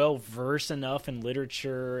not well versed enough in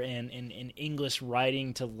literature and in English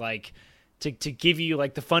writing to like to give you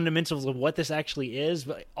like the fundamentals of what this actually is.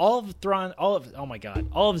 But all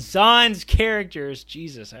of Zahn's characters,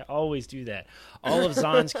 Jesus, I always do that. All of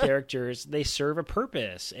Zahn's characters, they serve a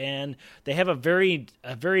purpose, and they have a very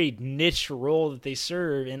niche role that they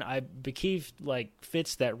serve. And Bakif like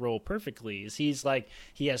fits that role perfectly. He's like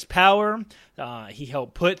he has power. He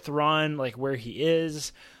helped put Thrawn like where he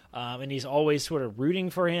is. And he's always sort of rooting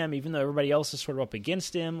for him, even though everybody else is sort of up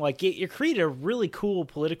against him. Like, you create a really cool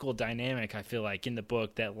political dynamic, I feel like, in the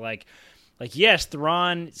book that, like yes,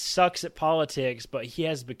 Thrawn sucks at politics, but he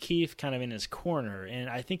has Bakif kind of in his corner. And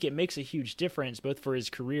I think it makes a huge difference, both for his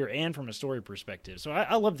career and from a story perspective. So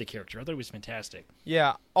I love the character. I thought he was fantastic.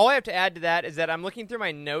 Yeah. All I have to add to that is that I'm looking through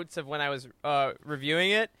my notes of when I was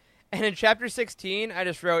reviewing it, and in Chapter 16, I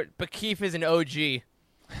just wrote, Bakif is an OG.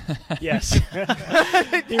 Yes.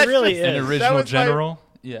 He really is. An original general?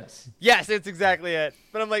 Yes. Yes, it's exactly it.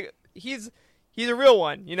 But I'm like, he's a real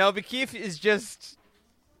one. You know, Bakif is just...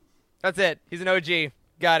 That's it. He's an OG.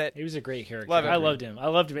 Got it. He was a great character. I loved him.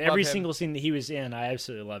 Every single scene that he was in, I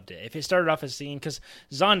absolutely loved it. If it started off a scene, because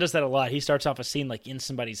Zahn does that a lot, he starts off a scene like in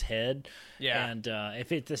somebody's head. Yeah. And if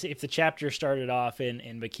the chapter started off in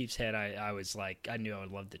Bakif's head, I was like, I knew I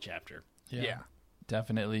would love the chapter. Yeah.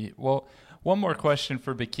 Definitely. Well, one more question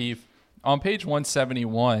for Bakif. On page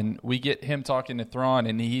 171, we get him talking to Thrawn,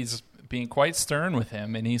 and he's being quite stern with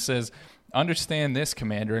him. And he says, "Understand this,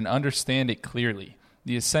 Commander, and understand it clearly.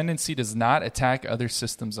 The Ascendancy does not attack other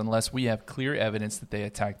systems unless we have clear evidence that they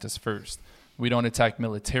attacked us first. We don't attack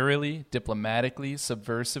militarily, diplomatically,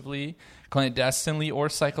 subversively, clandestinely, or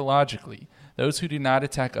psychologically. Those who do not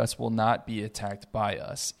attack us will not be attacked by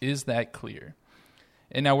us. Is that clear?"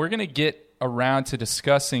 And now we're going to get around to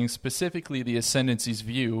discussing specifically the Ascendancy's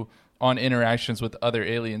view on interactions with other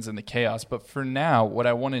aliens in the chaos. But for now, what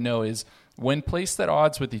I want to know is, when placed at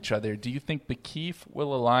odds with each other, do you think Bakif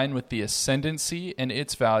will align with the Ascendancy and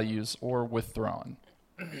its values, or with Thrawn?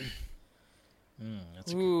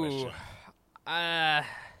 That's a good question. I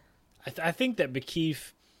think that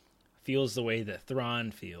Bakif feels the way that Thrawn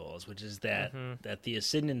feels, which is that that the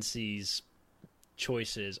Ascendancy's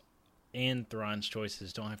choices and Thrawn's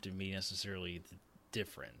choices don't have to be necessarily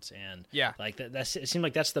different. And like it seems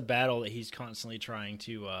like that's the battle that he's constantly trying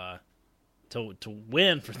to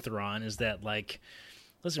win for Thrawn, is that like,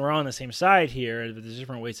 listen, we're all on the same side here, but there's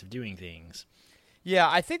different ways of doing things. Yeah,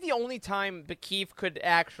 I think the only time Bakif could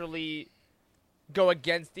actually go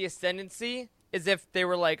against the Ascendancy is if they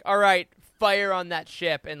were like, all right, fire on that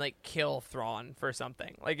ship and like kill Thrawn for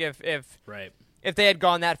something. Like if they had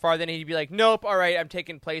gone that far, then he'd be like, nope, all right, I'm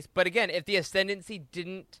taking place. But again, if the Ascendancy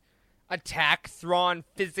didn't attack Thrawn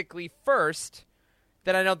physically first,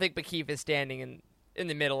 then I don't think Bakif is standing in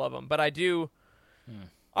the middle of them. But I do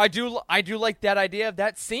like that idea of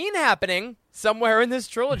that scene happening somewhere in this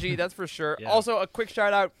trilogy, that's for sure. Yeah. Also, a quick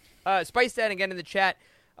shout out, Spice Dan again in the chat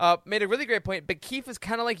made a really great point. Bakif is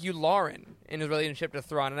kind of like Yularen in his relationship to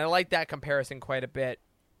Thrawn, and I like that comparison quite a bit.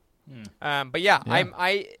 But yeah.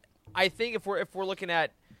 I think if we're looking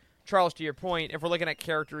at, Charles, to your point, if we're looking at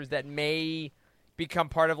characters that may become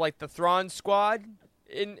part of like the Thrawn squad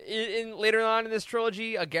in later on in this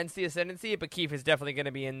trilogy against the Ascendancy, Bakif is definitely going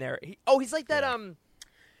to be in there. He's like that.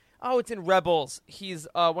 It's in Rebels. He's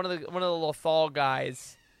one of the little Thal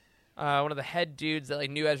guys, one of the head dudes that like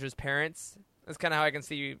knew Ezra's parents. That's kind of how I can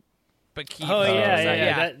see Bakif. Oh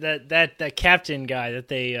yeah. That captain guy that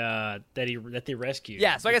they rescued.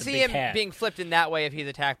 Yeah, so I can see him being flipped in that way if he's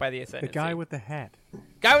attacked by the Ascendancy. The guy with the hat.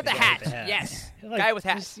 Guy with the hat. Yes. Like, guy with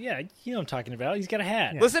hat. Yeah, you know what I'm talking about. He's got a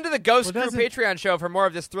hat. Yeah. Listen to the Ghost Crew Patreon show for more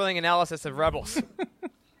of this thrilling analysis of Rebels.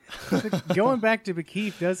 Going back to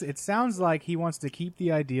Bakif, it sounds like he wants to keep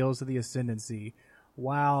the ideals of the Ascendancy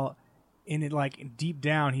while and it like deep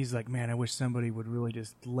down, he's like, man, I wish somebody would really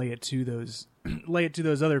just lay it to those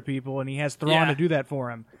other people, and he has Thrawn to do that for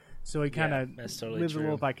him. So he kind of totally lives true. a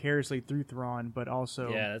little vicariously through Thrawn, but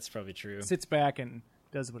also that's probably true. Sits back and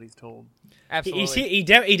does what he's told. Absolutely. He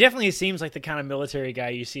definitely seems like the kind of military guy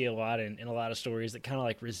you see a lot in a lot of stories that kind of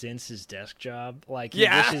like resents his desk job. Like he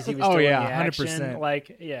wishes he was doing the action. 100%.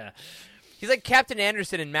 Like He's like Captain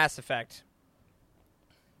Anderson in Mass Effect.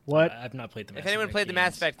 What? I've not played the Mass If anyone Effect played the games.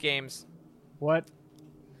 Mass Effect games. What?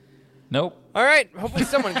 Nope. All right. Hopefully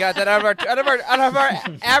someone got that out of our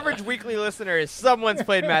average weekly listeners. Someone's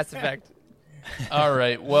played Mass Effect. All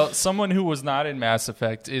right. Well, someone who was not in Mass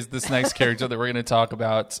Effect is this next character that we're going to talk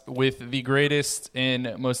about with the greatest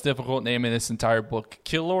and most difficult name in this entire book,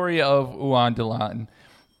 Kilori of Uandalan.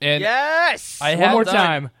 And yes! One more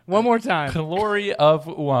time. Kilori of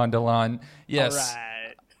Uandalan. Yes. All right.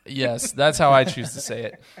 Yes, that's how I choose to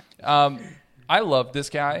say it. I love this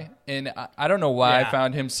guy, and I don't know why I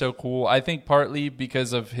found him so cool. I think partly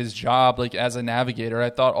because of his job, like as a navigator. I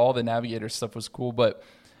thought all the navigator stuff was cool, but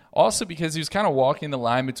also because he was kind of walking the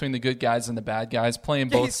line between the good guys and the bad guys, playing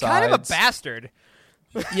both sides. He's kind of a bastard.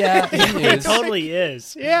 Yeah, he is. He totally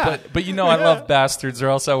is. Yeah. But you know, I love bastards, or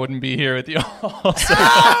else I wouldn't be here with you all. So,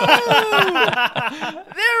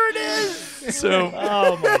 There it is! so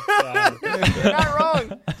Oh my god. You're not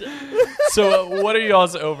wrong. So, what are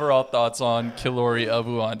y'all's overall thoughts on Kilori of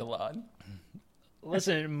Uandalan?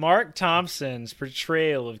 Listen, Mark Thompson's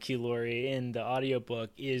portrayal of Kilori in the audiobook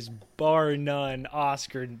is bar none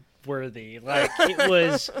Oscar worthy. Like it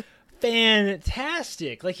was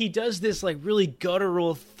fantastic. Like he does this like really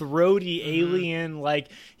guttural, throaty alien. Like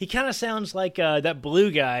he kind of sounds like that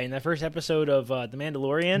blue guy in that first episode of The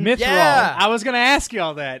Mandalorian. Mithril. Yeah. I was going to ask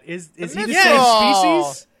y'all that. Is he the Mithril. same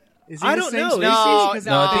species? Is he I the don't same know. species? No, 'Cause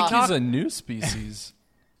No, I they think talk- he's a new species.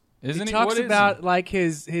 Isn't he he? What talks is about he? like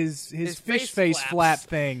his fish face flaps. flap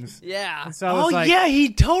things. Yeah. And so I was like, yeah,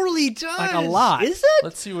 he totally does. Like a lot. Is it?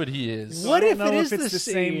 Let's see what he is. What I if don't it know is if it's the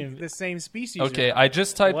same? the same species? Okay, or I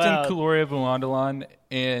just typed Wow. in Kilori of Uandalan,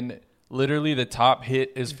 and literally the top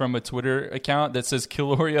hit is from a Twitter account that says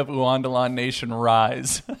Kilori of Uandalan Nation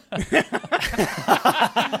Rise.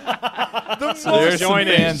 So there's some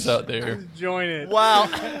fans out there. join it. Wow.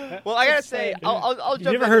 Well, I gotta say, I'll You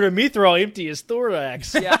jump. never heard of Mithril empty his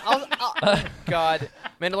thorax? Yeah. God,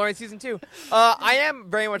 Mandalorian season 2. I am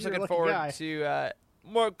very much You're a looking lucky forward guy. to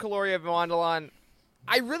more Kilori of Wandalan.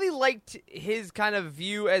 I really liked his kind of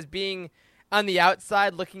view as being on the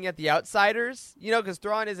outside, looking at the outsiders. You know, because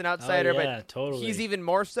Thrawn is an outsider, but totally. he's even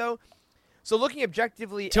more so. So looking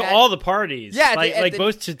objectively to at, all the parties. Yeah, like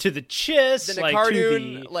both to the Chiss, the like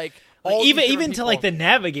cartoon, to the like like, all these even different to like the people.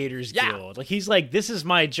 Navigators Yeah. Guild. Like he's like, this is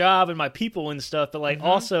my job and my people and stuff. But like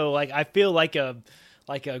also like I feel like a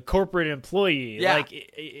corporate employee. Yeah. Like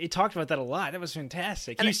it talked about that a lot. That was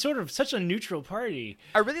fantastic. And He's sort of such a neutral party.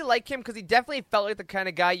 I really like him because he definitely felt like the kind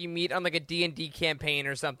of guy you meet on like a D&D campaign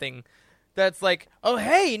or something. That's like, oh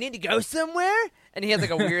hey, you need to go somewhere, and he has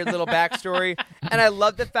like a weird little backstory. And I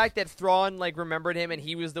love the fact that Thrawn like remembered him, and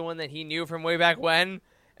he was the one that he knew from way back when.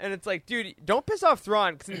 And it's like, dude, don't piss off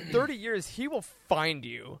Thrawn because in 30 years he will find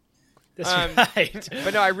you. That's right.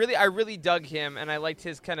 But no, I really dug him, and I liked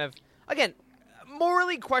his kind of, again,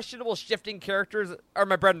 morally questionable shifting characters are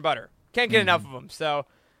my bread and butter. Can't get enough of them. So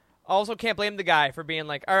I also can't blame the guy for being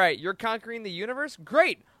like, all right, you're conquering the universe?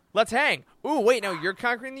 Great. Let's hang. Ooh, wait, no, you're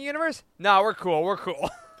conquering the universe? No, we're cool.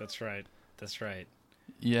 That's right.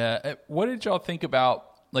 Yeah. What did y'all think about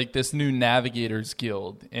like this new Navigators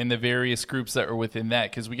Guild and the various groups that were within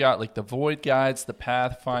that? Because we got like the Void Guides, the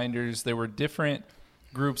Pathfinders. There were different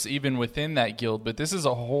groups even within that guild, but this is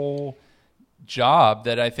a whole job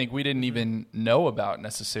that I think we didn't even know about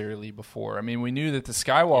necessarily before. I mean, we knew that the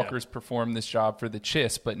Skywalkers performed this job for the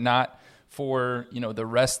Chiss, but not for, the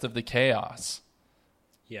rest of the chaos.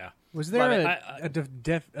 Yeah. Was there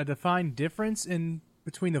a defined difference in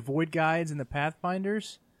between the Void Guides and the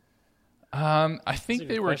Pathfinders? I think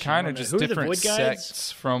they were question. kind of just Who are the different Void Guides?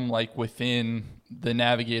 sects from like within the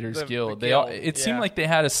Navigators The Guild. guild, It seemed like they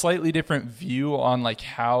had a slightly different view on like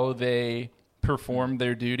how they performed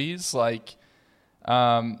their duties. Like,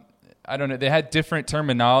 I don't know, they had different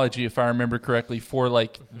terminology, if I remember correctly, for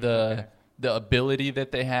like the ability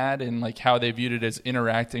that they had and like how they viewed it as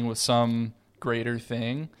interacting with some greater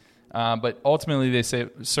thing. But ultimately, they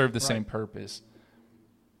serve the same purpose.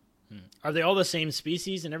 Are they all the same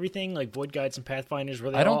species and everything? Like Void Guides and Pathfinders?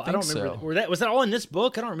 Were they I don't all? think I don't remember. so. Was that all in this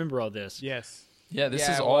book? I don't remember all this. Yes. Yeah, this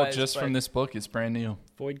Yeah, is it all was, just from but- this book. It's brand new.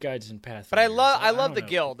 Void Guides and Pathfinders. But I love don't the know.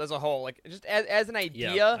 guild as a whole. Like just as an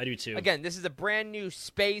idea. Yeah, I do too. Again, this is a brand new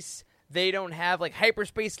space they don't have like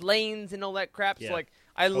hyperspace lanes and all that crap. Yeah, so like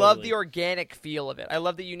I love the organic feel of it. I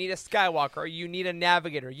love that you need a Skywalker, or you need a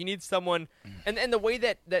navigator, you need someone, and the way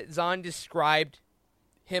that Zahn described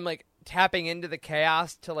him like tapping into the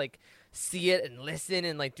chaos to like see it and listen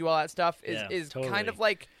and like do all that stuff is kind of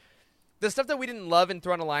like the stuff that we didn't love in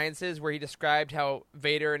Thrawn Alliances, where he described how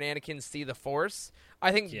Vader and Anakin see the Force.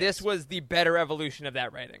 I think this was the better evolution of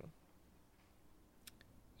that writing.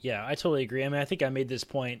 Yeah, I totally agree. I mean, I think I made this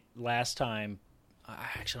point last time. I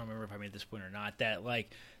actually don't remember if I made this point or not, that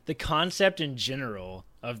like the concept in general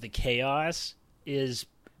of the chaos is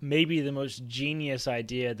maybe the most genius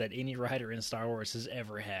idea that any writer in Star Wars has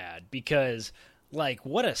ever had, because like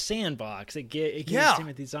what a sandbox it gives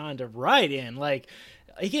Timothy Zahn to write in. Like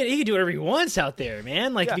he can do whatever he wants out there,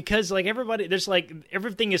 man. Like because like everybody, there's like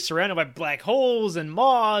everything is surrounded by black holes and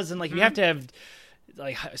maws, and like you have to have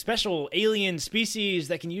like special alien species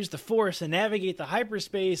that can use the Force and navigate the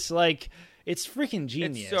hyperspace. Like it's freaking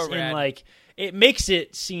genius. It's so rad. And like it makes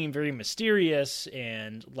it seem very mysterious,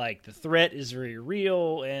 and like the threat is very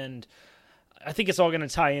real, and I think it's all going to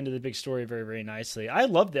tie into the big story very, very nicely. I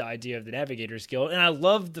love the idea of the Navigators Guild, and I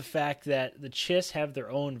love the fact that the Chiss have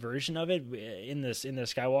their own version of it in the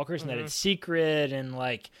Skywalkers, and that it's secret, and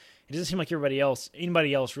like it doesn't seem like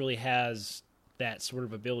anybody else really has that sort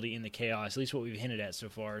of ability in the chaos, at least what we've hinted at so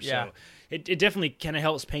far. Yeah. So it definitely kind of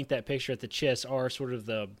helps paint that picture that the Chiss are sort of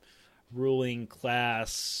the ruling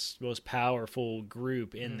class, most powerful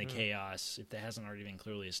group in the chaos, if that hasn't already been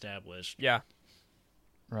clearly established. Yeah.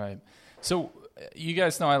 Right. So you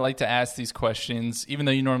guys know I like to ask these questions, even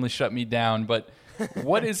though you normally shut me down, but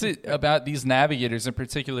what is it about these navigators in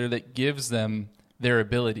particular that gives them their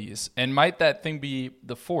abilities? And might that thing be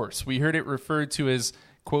the Force? We heard it referred to as,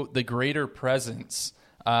 quote, the greater presence.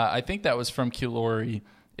 I think that was from Kilori,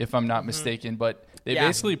 if I'm not mistaken, but they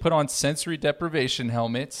basically put on sensory deprivation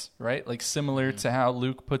helmets, right? Like similar to how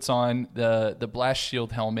Luke puts on the blast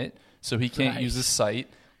shield helmet, so he can't use his sight.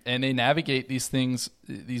 And they navigate these things,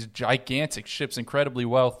 these gigantic ships, incredibly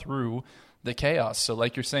well through the chaos. So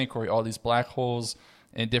like you're saying, Corey, all these black holes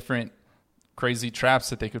and different crazy traps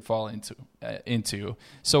that they could fall into.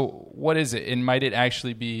 So what is it? And might it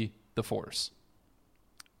actually be the Force?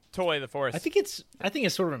 Totally the Force. I think it's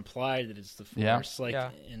sort of implied that it's the Force.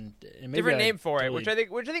 And maybe different name for it, which I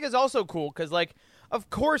think is also cool, because like, of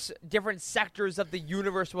course, different sectors of the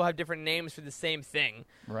universe will have different names for the same thing.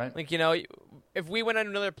 Right. Like, you know, if we went on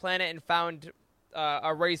another planet and found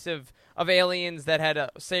a race of aliens that had a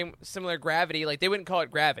similar gravity, like they wouldn't call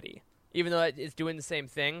it gravity, even though it's doing the same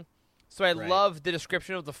thing. So I love the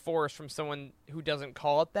description of the Force from someone who doesn't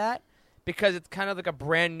call it that, because it's kind of like a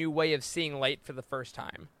brand new way of seeing light for the first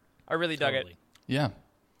time. I really dug it. Yeah.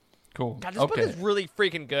 Cool. God, this book is really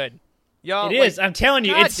freaking good. Yo, it is. I'm telling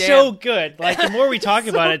you, it's so good. Like the more we talk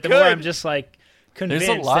about it, the more I'm just like convinced.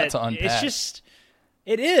 There's a lot that to unpack. It's just,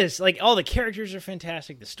 it is like all the characters are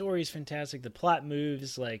fantastic. The story is fantastic. The plot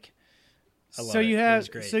moves like. I love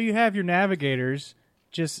it. So you have your navigators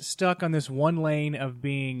just stuck on this one lane of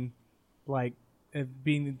being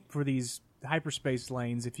for these hyperspace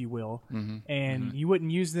lanes, if you will, and you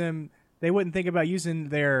wouldn't use them. They wouldn't think about using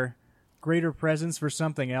their greater presence for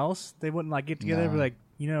something else. They wouldn't like get together and be like,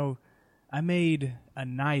 you know, I made a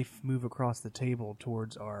knife move across the table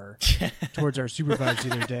towards our supervisor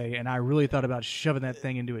the other day, and I really thought about shoving that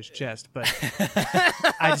thing into his chest, but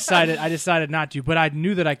I decided not to. But I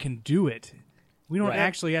knew that I can do it. We don't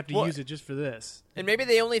actually have to use it just for this. And maybe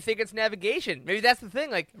they only think it's navigation. Maybe that's the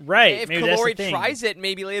thing. Like, if maybe Kilori tries it,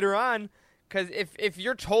 maybe later on, because if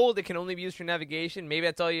you're told it can only be used for navigation, maybe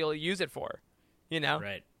that's all you'll use it for. You know?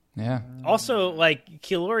 Right. Yeah. Also, like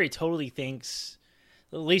Kilori totally thinks.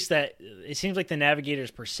 At least that it seems like the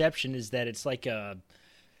navigator's perception is that it's like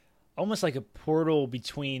almost like a portal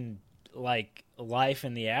between like life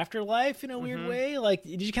and the afterlife in a weird way. Like,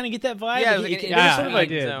 did you kind of get that vibe? Yeah, I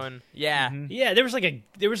did. Yeah,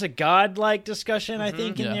 there was a god-like discussion I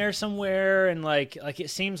think in there somewhere, and like it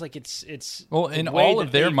seems like it's well, and all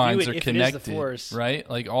of their minds are connected, right?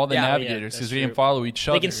 Like all the navigators, because we can follow each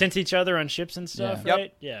other. They can sense each other on ships and stuff,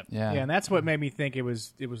 right? Yeah, and that's what made me think it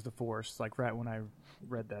was the Force. Like right when I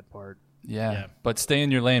read that part. Yeah, but stay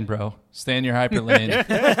in your lane, bro. Stay in your hyper lane.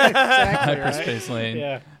 Hyperspace lane.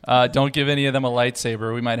 Yeah. Don't give any of them a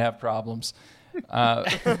lightsaber. We might have problems. All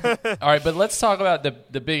right, but let's talk about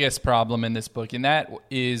the biggest problem in this book, and that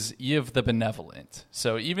is Yiv the Benevolent.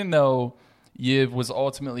 So even though Yiv was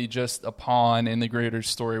ultimately just a pawn in the greater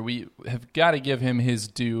story, we have got to give him his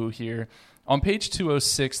due here. On page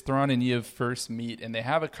 206, Thrawn and Yiv first meet, and they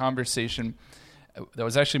have a conversation that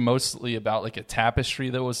was actually mostly about like a tapestry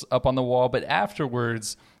that was up on the wall. But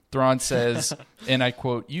afterwards, Thrawn says, and I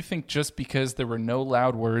quote, "You think just because there were no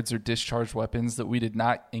loud words or discharged weapons that we did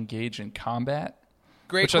not engage in combat?"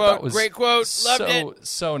 Great Which quote. I thought was Great quote. Loved it.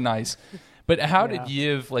 So nice. But how did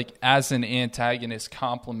Yiv, like, as an antagonist,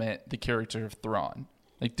 compliment the character of Thrawn?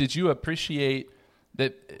 Like, did you appreciate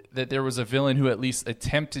that there was a villain who at least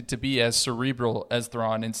attempted to be as cerebral as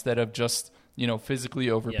Thrawn instead of just, physically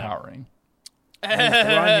overpowering?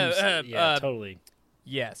 Yeah, totally.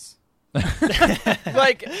 Yes.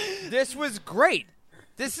 Like, this was great.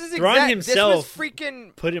 This is Thrawn himself this was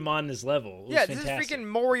freaking put him on this level. This is freaking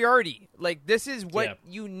Moriarty. Like, this is what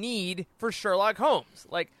you need for Sherlock Holmes.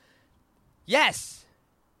 Like, yes,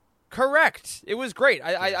 correct. It was great.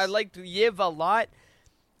 I liked Yiv a lot.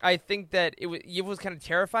 I think that Yiv was kind of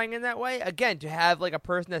terrifying in that way. Again, to have like a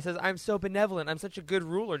person that says, "I'm so benevolent, I'm such a good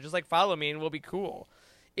ruler, just like follow me and we'll be cool,"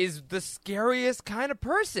 is the scariest kind of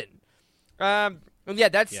person. And yeah,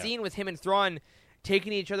 that scene with him and Thrawn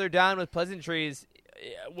taking each other down with pleasantries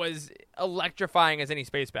was electrifying as any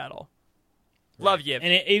space battle. Right. Love Yiv.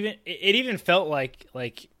 And it even felt like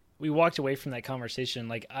we walked away from that conversation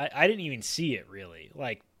like I didn't even see it really.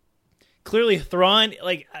 Like, clearly Thrawn,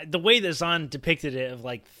 like the way that Zahn depicted it, of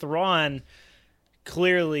like Thrawn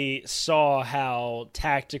clearly saw how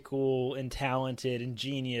tactical and talented and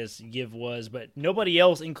genius Yiv was, but nobody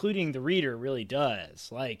else, including the reader, really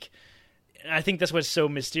does. Like, I think that's what's so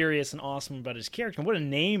mysterious and awesome about his character. What a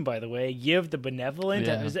name, by the way, Yiv the Benevolent.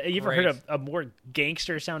 Yeah. Have you ever heard a more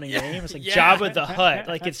gangster-sounding name? It's like Jabba the Hutt.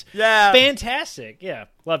 Like, it's fantastic. Yeah,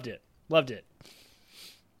 loved it.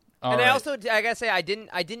 I gotta say, I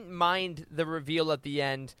didn't mind the reveal at the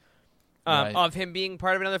end of him being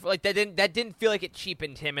part of another. Like, that didn't feel like it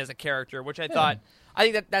cheapened him as a character, which I thought. I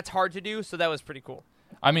think that's hard to do, so that was pretty cool.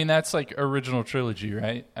 I mean, that's like original trilogy,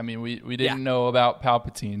 right? I mean, we didn't know about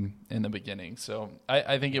Palpatine in the beginning, so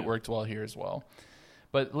I think it worked well here as well.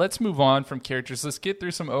 But let's move on from characters. Let's get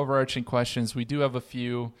through some overarching questions. We do have a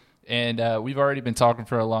few, and we've already been talking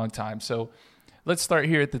for a long time. So let's start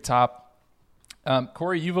here at the top.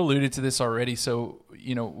 Corey, you've alluded to this already, so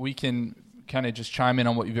we can kind of just chime in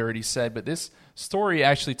on what you've already said. But this story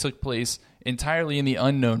actually took place entirely in the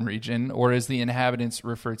unknown region, or as the inhabitants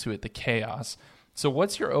refer to it, the Chaos. So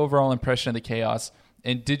what's your overall impression of the Chaos,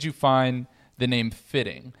 and did you find the name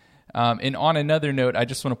fitting? And on another note, I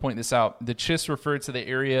just want to point this out. The Chiss referred to the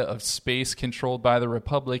area of space controlled by the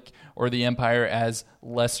Republic or the Empire as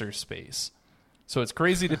lesser space. So it's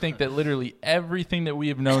crazy to think that literally everything that we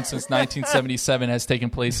have known since 1977 has taken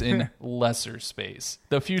place in lesser space.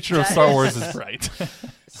 The future of Star Wars is bright.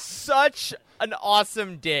 Such an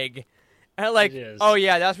awesome dig. And like, oh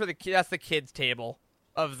yeah, that's the kids' table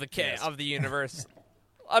of the universe.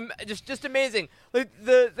 Just amazing. Like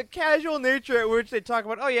the casual nature at which they talk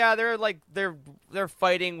about. Oh yeah, they're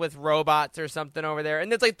fighting with robots or something over there,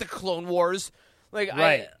 and it's like the Clone Wars. Like,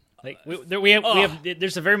 right. We have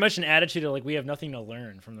there's a very much an attitude of like we have nothing to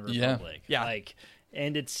learn from the Republic. Yeah. Like,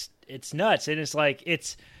 and it's nuts, and it's like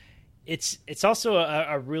it's also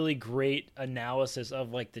a really great analysis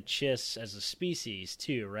of like the Chiss as a species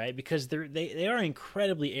too, right? Because they are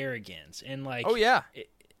incredibly arrogant, and like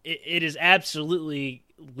it is absolutely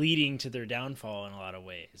leading to their downfall in a lot of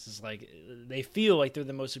ways. It's like they feel like they're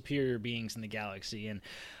the most superior beings in the galaxy, and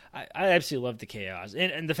I absolutely love the Chaos,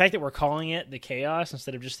 and the fact that we're calling it the Chaos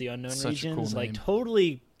instead of just the unknown regions, like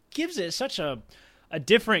totally gives it such a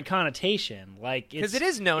different connotation. Like, because it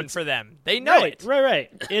is known for them, they know it.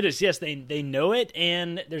 Right. It is. Yes, they know it,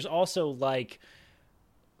 and there's also like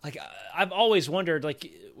I've always wondered,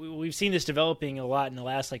 like we've seen this developing a lot in the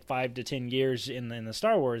last like 5 to 10 years in the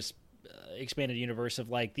Star Wars expanded universe of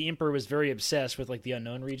like the Emperor was very obsessed with like the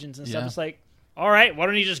unknown regions and stuff. It's like, all right, why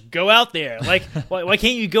don't you just go out there? Like, why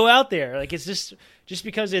can't you go out there? Like, it's just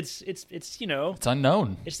because it's it's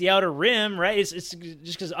unknown. It's the Outer Rim, right? It's just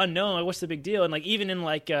because unknown. Like, what's the big deal? And like even in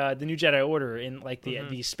like the New Jedi Order, in like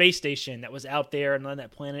the space station that was out there and on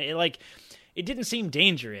that planet, it didn't seem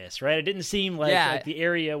dangerous, right? It didn't seem like the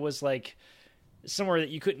area was like somewhere that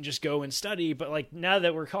you couldn't just go and study. But like now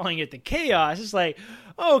that we're calling it the Chaos, it's like,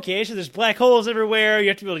 okay, so there's black holes everywhere. You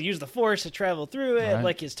have to be able to use the Force to travel through it. Right.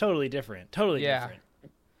 Like, it's totally different. Different. Yeah,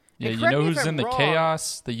 you know who's in the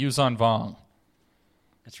Chaos? The Yuzon Vong.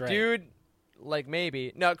 That's right, dude. Like,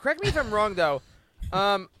 maybe. No, correct me if I'm wrong though.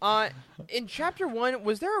 In Chapter 1,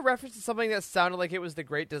 was there a reference to something that sounded like it was the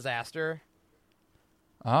Great Disaster?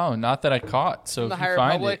 Oh, not that I caught. So from if the you High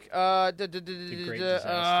find Republic, the Great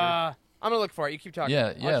Disaster. I'm gonna look for it. You keep talking.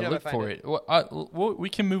 Yeah, look for it. Well, we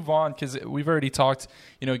can move on because we've already talked,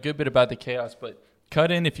 a good bit about the Chaos. But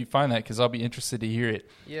cut in if you find that, because I'll be interested to hear it.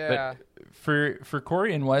 Yeah. But for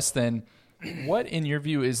Corey and Wes, then, what in your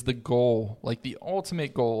view is the goal, like the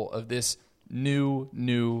ultimate goal of this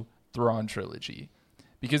new Thrawn trilogy?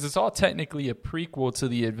 Because it's all technically a prequel to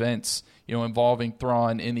the events, involving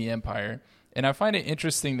Thrawn in the Empire. And I find it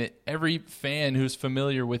interesting that every fan who's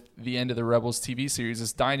familiar with the end of the Rebels TV series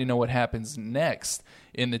is dying to know what happens next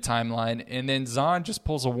in the timeline. And then Zahn just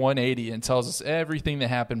pulls a 180 and tells us everything that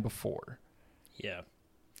happened before. Yeah.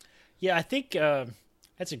 Yeah, I think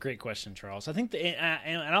that's a great question, Charles. I think and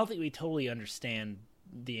I don't think we totally understand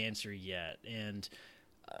the answer yet. And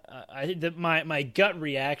my gut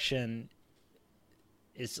reaction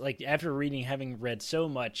is like, after having read so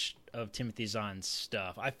much of Timothy Zahn's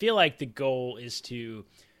stuff, I feel like the goal is to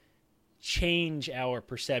change our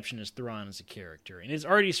perception as Thrawn as a character, and it's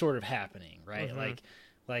already sort of happening, right? Mm-hmm.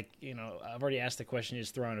 Like I've already asked the question: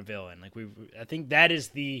 is Thrawn a villain? I think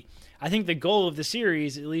the goal of the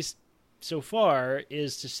series, at least so far,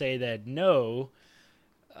 is to say that no.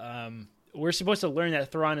 We're supposed to learn that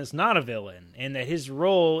Thrawn is not a villain, and that his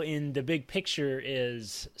role in the big picture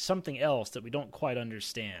is something else that we don't quite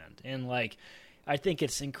understand. And I think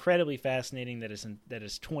it's incredibly fascinating that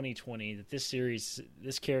it's 2020, that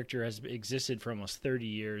this character has existed for almost 30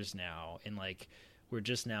 years now, and we're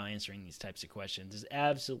just now answering these types of questions. It's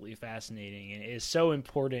absolutely fascinating, and it is so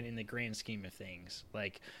important in the grand scheme of things.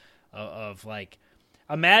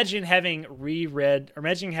 Imagine having read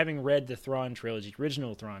the Thrawn trilogy,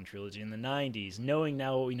 original Thrawn trilogy in the 90s, knowing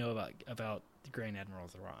now what we know about the Grand Admiral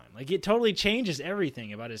Thrawn. It totally changes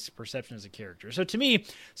everything about his perception as a character. So to me,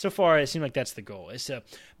 so far, it seemed like that's the goal. Is to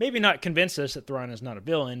maybe not convince us that Thrawn is not a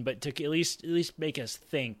villain, but to at least make us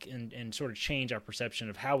think and sort of change our perception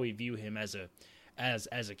of how we view him as a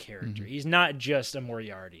character. Mm-hmm. He's not just a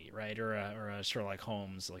Moriarty, right, or a Sherlock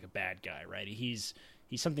Holmes, like a bad guy, right? He's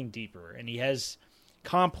something deeper, and he has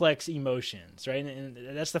complex emotions, right?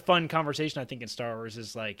 And that's the fun conversation, I think, in Star Wars,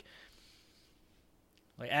 is like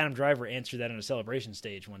Adam Driver answered that on a Celebration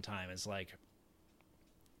stage one time. It's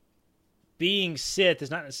being Sith is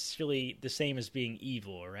not necessarily the same as being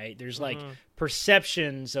evil, right? There's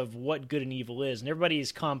perceptions of what good and evil is, and everybody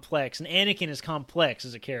is complex, and Anakin is complex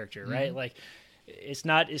as a character, right? He's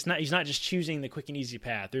not just choosing the quick and easy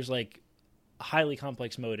path. There's highly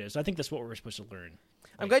complex motives. I think that's what we're supposed to learn.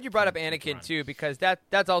 I'm glad you brought up Anakin, too, because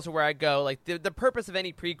that's also where I go. The purpose of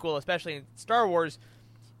any prequel, especially in Star Wars,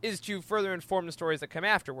 is to further inform the stories that come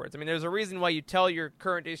afterwards. I mean, there's a reason why you tell your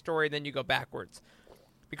current-day story, then you go backwards.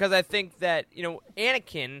 Because I think that,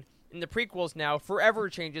 Anakin, in the prequels now, forever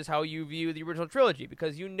changes how you view the original trilogy,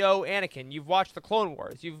 because you know Anakin. You've watched the Clone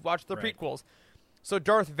Wars. You've watched the prequels. So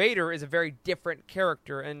Darth Vader is a very different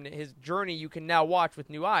character, and his journey you can now watch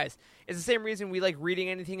with new eyes. It's the same reason we like reading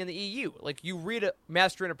anything in the EU. You read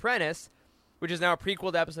Master and Apprentice, which is now a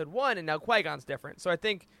prequel to Episode 1, and now Qui-Gon's different. So I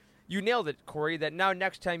think you nailed it, Corey, that now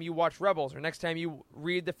next time you watch Rebels, or next time you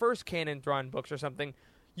read the first canon Thrawn books or something,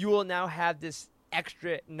 you will now have this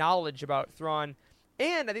extra knowledge about Thrawn.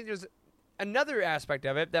 And I think there's another aspect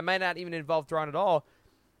of it that might not even involve Thrawn at all,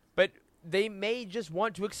 but they may just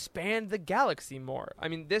want to expand the galaxy more. I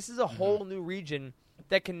mean, this is a whole new region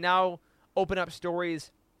that can now open up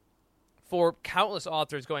stories for countless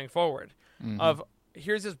authors going forward. Of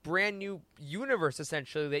here's this brand new universe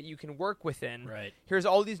essentially that you can work within. Right. Here's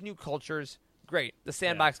all these new cultures. Great. The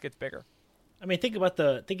sandbox gets bigger. I mean, think about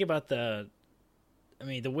the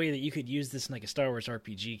way that you could use this in a Star Wars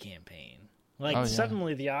RPG campaign.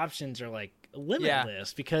 Suddenly the options are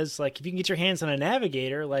limitless, because if you can get your hands on a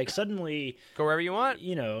navigator, suddenly go wherever you want.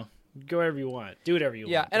 Go wherever you want, do whatever you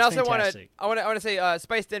want. Yeah, and also I want to say,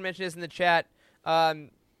 Spice did mention this in the chat.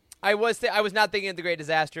 I was not thinking of the Great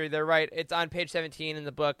Disaster. They're right. It's on page 17 in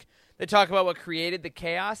the book. They talk about what created the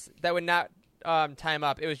chaos. That would not time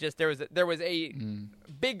up. It was just there was a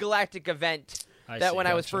big galactic event that when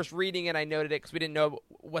I was first reading it, I noted it because we didn't know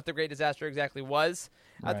what the Great Disaster exactly was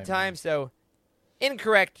at the time. So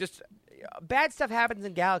incorrect. Just bad stuff happens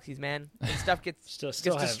in galaxies, man. And stuff gets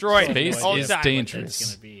destroyed. Space all is the time.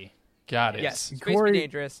 dangerous. Got it. Yes, space be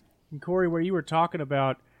dangerous. And Corey, where you were talking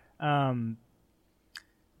about,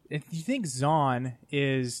 if you think Zahn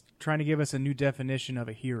is trying to give us a new definition of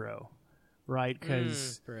a hero, right?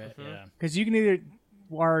 Because you can either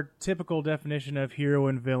our typical definition of hero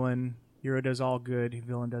and villain. Hero does all good,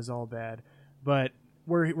 villain does all bad. But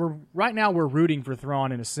we're right now we're rooting for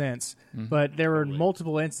Thrawn in a sense. But there were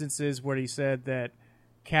multiple instances where he said that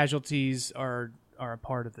casualties are a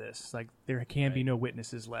part of this. There can be no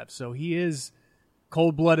witnesses left. So he is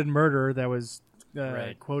cold-blooded murder that was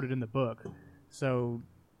quoted in the book. So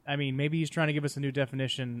I mean, maybe he's trying to give us a new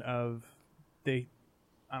definition of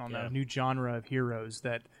new genre of heroes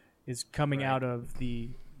that is coming out of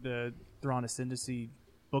the Thrawn Ascendancy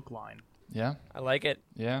book line. Yeah. I like it.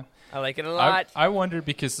 Yeah. I like it a lot. I wonder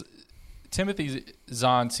because Timothy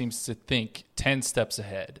Zahn seems to think 10 steps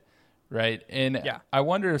ahead, right? And I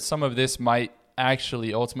wonder if some of this might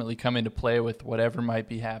actually ultimately come into play with whatever might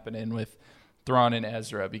be happening with Thrawn and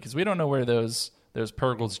Ezra, because we don't know where those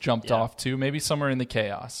Purgles jumped off to. Maybe somewhere in the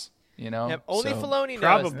chaos, you know? Yep, only Filoni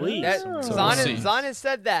knows. Probably. Zahn has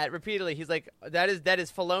said that repeatedly. He's like, that is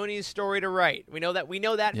Filoni's story to write. We know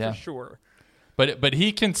that for sure. But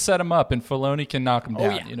he can set him up, and Filoni can knock him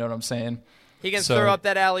down. Yeah. You know what I'm saying? He can throw up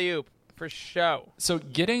that alley-oop for show. So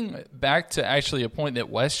getting back to actually a point that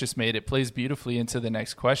Wes just made, it plays beautifully into the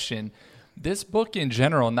next question. This book in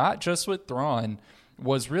general, not just with Thrawn,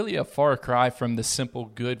 was really a far cry from the simple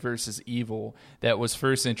good versus evil that was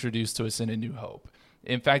first introduced to us in A New Hope.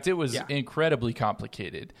 In fact, it was incredibly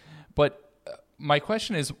complicated. But my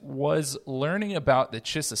question is, was learning about the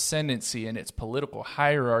Chiss Ascendancy and its political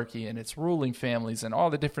hierarchy and its ruling families and all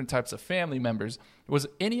the different types of family members, was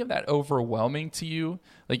any of that overwhelming to you?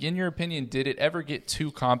 Like, in your opinion, did it ever get too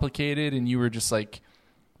complicated and you were just like,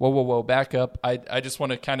 whoa, back up. I just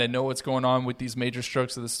want to kind of know what's going on with these major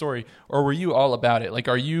strokes of the story. Or were you all about it? Like,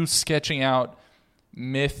 are you sketching out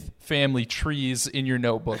myth family trees in your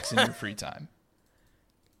notebooks in your free time?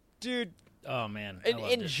 Dude. Oh, man.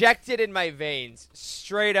 Injected in my veins.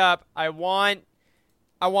 Straight up. I want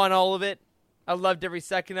all of it. I loved every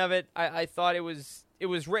second of it. I thought it was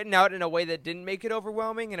written out in a way that didn't make it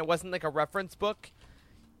overwhelming, and it wasn't like a reference book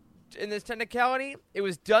in this technicality. It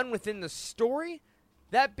was done within the story.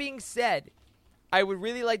 That being said, I would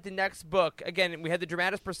really like the next book. Again, we had the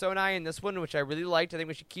Dramatis Personae in this one, which I really liked. I think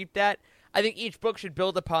we should keep that. I think each book should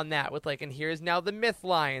build upon that with and here's now the myth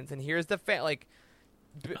lines, and here's the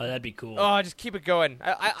Oh, that'd be cool. Oh, just keep it going.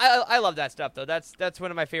 I love that stuff, though. That's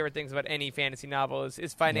one of my favorite things about any fantasy novel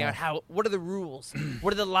is finding out what are the rules,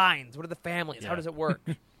 what are the lines, what are the families, how does it work.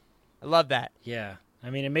 I love that. Yeah, I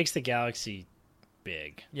mean, it makes the galaxy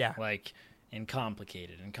big. Yeah, and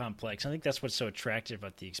complicated and complex. I think that's what's so attractive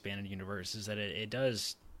about the expanded universe is that it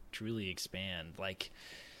does truly expand.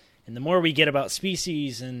 And the more we get about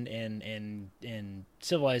species and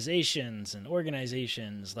civilizations and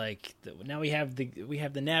organizations, now we have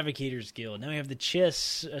the Navigators Guild, now we have the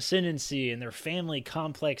Chiss Ascendancy and their family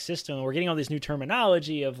complex system. We're getting all this new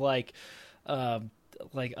terminology of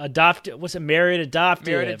adopted. What's it? Married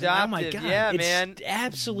adoptive. Oh my god! Yeah, it's man,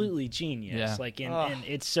 absolutely genius. Yeah. And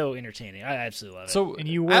it's so entertaining. I absolutely love it. So,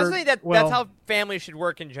 I also think that's how families should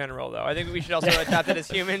work in general, though. I think we should also adopt it as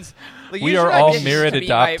humans. We are all mirrored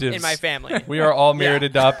adoptives in my family. We are all mirrored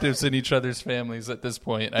adoptives in each other's families at this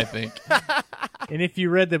point, I think. And if you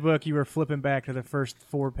read the book, you were flipping back to the first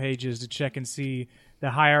 4 pages to check and see the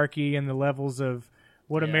hierarchy and the levels of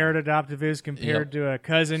what a married adoptive is compared to a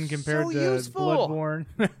cousin, compared to bloodborne.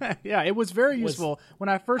 Yeah, it was very useful. When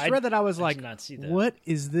I first read that, I was like, what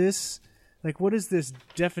is this? What is this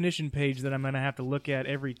definition page that I'm going to have to look at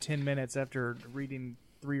every 10 minutes after reading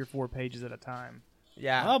 3 or 4 pages at a time?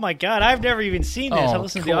 Yeah. Oh, my God. I've never even seen this. I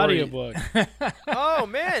listened to the audiobook. Oh,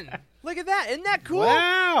 man. Look at that. Isn't that cool?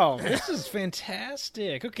 Wow. This is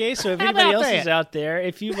fantastic. Okay, so if anybody else is out there,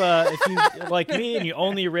 if you like me and you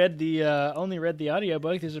only read the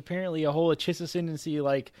audiobook, there's apparently a whole Chiss Ascendancy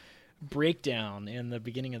breakdown in the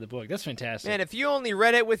beginning of the book. That's fantastic. Man, if you only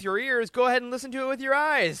read it with your ears, go ahead and listen to it with your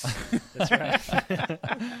eyes. That's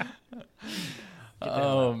right.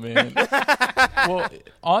 Oh man. Well,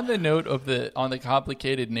 on the note of the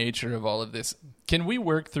complicated nature of all of this, can we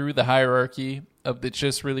work through the hierarchy of the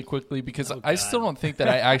Chiss really quickly? Because I still don't think that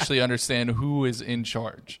I actually understand who is in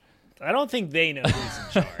charge. I don't think they know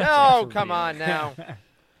who's in charge. Oh, come on now.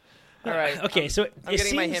 All right. Okay, so it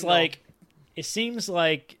seems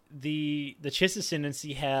like the Chiss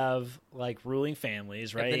Ascendancy have ruling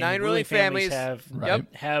families, right? The 9 ruling families have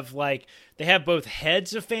they have both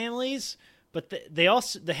heads of families. But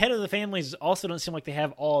the head of the families also don't seem like they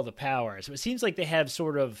have all the power. So it seems like they have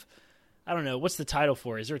sort of, I don't know, what's the title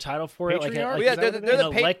for it? Is there a title for it?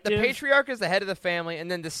 The patriarch is the head of the family,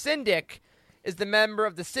 and then the syndic is the member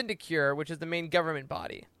of the syndicure, which is the main government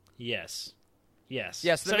body. Yes.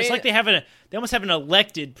 So it's like they almost have an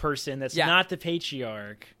elected person that's not the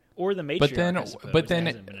patriarch or the matriarch. But then,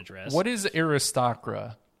 hasn't been addressed. What is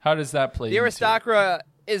aristocra? How does that play? The aristocra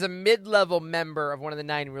is a mid-level member of one of the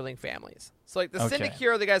 9 ruling families. So the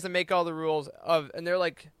syndicure are the guys that make all the rules and they're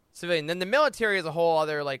civilian. Then the military is a whole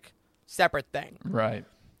other separate thing. Right.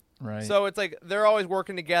 So it's they're always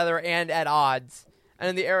working together and at odds. And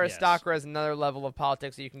then the aristocra is another level of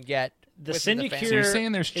politics that you can get. The syndicure. So you're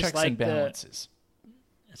saying there's checks and balances.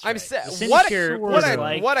 I'm saying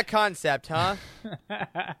what a concept, huh?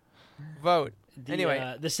 Vote.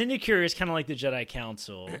 Anyway, the Syndicure is kind of like the Jedi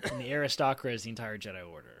Council, and the Aristocrat is the entire Jedi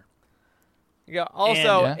Order. Yeah.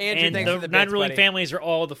 Also, Andrew, and thanks the for the bits, non-ruling buddy. families are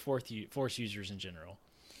all the Force users in general.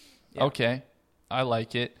 Yeah. Okay, I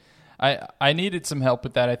like it. I needed some help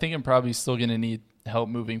with that. I think I'm probably still going to need help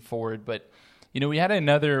moving forward, but. We had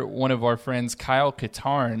another one of our friends, Kyle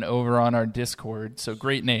Katarn, over on our Discord. So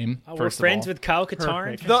great name. Oh, we're friends with Kyle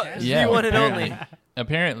Katarn? The one and only.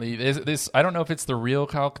 Apparently. This I don't know if it's the real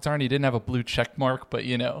Kyle Katarn. He didn't have a blue check mark, but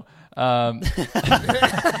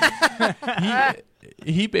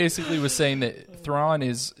he basically was saying that Thrawn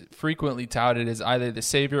is frequently touted as either the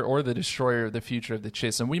savior or the destroyer of the future of the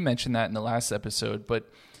Chiss. And we mentioned that in the last episode, but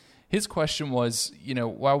his question was,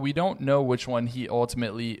 while we don't know which one he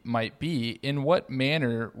ultimately might be, in what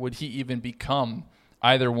manner would he even become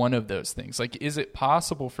either one of those things? Like, is it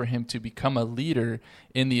possible for him to become a leader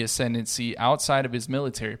in the Ascendancy outside of his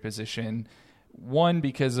military position? One,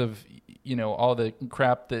 because of, all the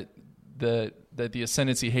crap that the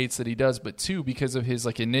Ascendancy hates that he does, but two, because of his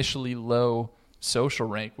initially low social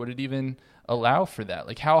rank. Would it even allow for that?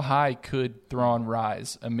 Like, how high could Thrawn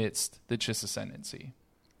rise amidst the Chiss Ascendancy?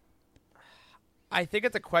 I think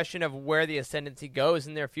it's a question of where the Ascendancy goes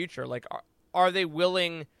in their future. Like, are they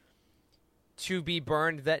willing to be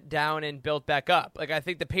burned down and built back up? Like, I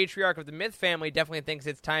think the patriarch of the Myth family definitely thinks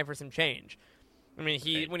it's time for some change. I mean,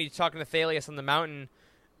 when he's talking to Thalius on the mountain,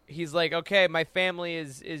 he's like, okay, my family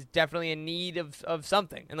is definitely in need of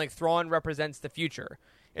something. And, Thrawn represents the future.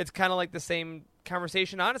 It's kind of like the same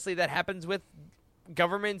conversation, honestly, that happens with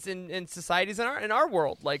governments and societies in our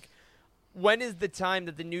world. Like, when is the time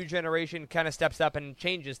that the new generation kind of steps up and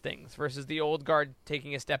changes things versus the old guard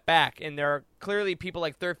taking a step back? And there are clearly people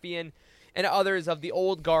like Thurfian and others of the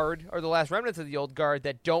old guard, or the last remnants of the old guard,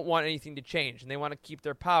 that don't want anything to change, and they want to keep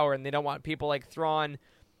their power, and they don't want people like Thrawn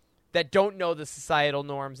that don't know the societal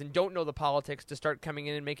norms and don't know the politics to start coming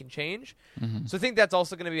in and making change. Mm-hmm. So I think that's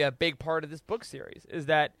also going to be a big part of this book series, is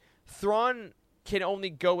that Thrawn can only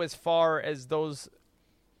go as far as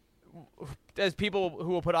people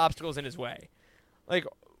who will put obstacles in his way.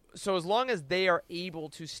 So as long as they are able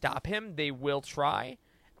to stop him, they will try.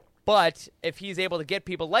 But if he's able to get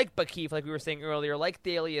people like Bakif, like we were saying earlier, like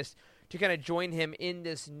Thalius, to kind of join him in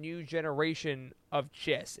this new generation of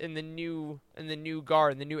Chiss, in the new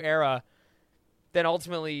guard, in the new era, then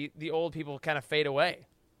ultimately the old people kind of fade away.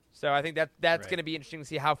 So I think that's going to be interesting to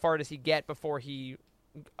see how far does he get before he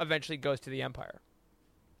eventually goes to the Empire.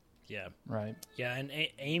 Yeah. Right. Yeah, and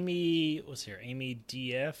Amy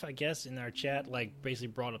DF, I guess, in our chat, basically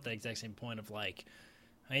brought up the exact same point of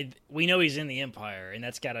we know he's in the Empire, and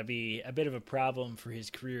that's got to be a bit of a problem for his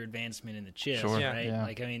career advancement in the Chiss, sure. right?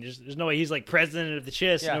 Yeah. There's no way he's president of the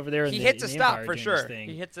Chiss and over there. He hits a stop for sure.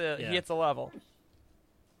 He hits a level,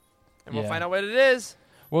 and we'll find out what it is.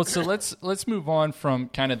 Well, so let's move on from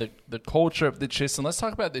kind of the culture of the Chiss, and let's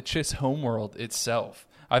talk about the Chiss homeworld itself.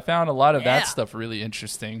 I found a lot of that stuff really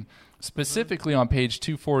interesting, specifically on page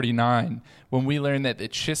 249, when we learned that the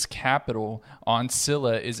Chiss capital on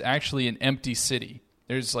Scylla is actually an empty city.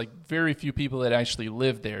 There's very few people that actually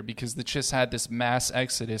live there because the Chiss had this mass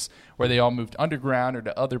exodus where they all moved underground or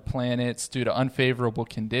to other planets due to unfavorable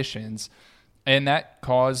conditions. And that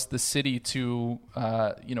caused the city to,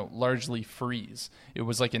 largely freeze. It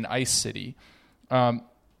was like an ice city.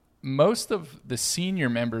 Most of the senior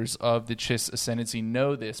members of the Chiss Ascendancy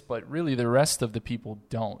know this, but really the rest of the people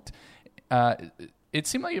don't. It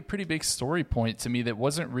seemed like a pretty big story point to me that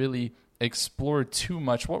wasn't really explored too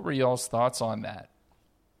much. What were y'all's thoughts on that?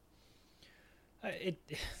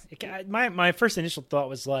 My first initial thought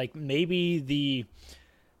was maybe the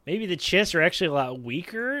Chiss are actually a lot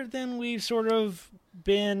weaker than we've sort of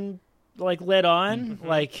been led on.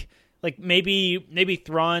 Mm-hmm. Maybe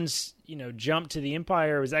Thrawn's jump to the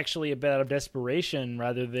Empire was actually a bit out of desperation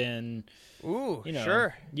rather than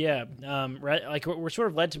sure. Yeah. We're sort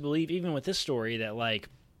of led to believe, even with this story, that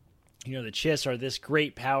the Chiss are this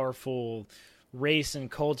great, powerful race and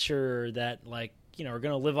culture that are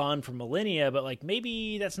going to live on for millennia, but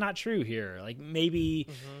maybe that's not true here. Maybe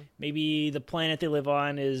the planet they live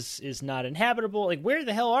on is not inhabitable. Where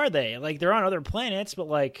the hell are they? They're on other planets, but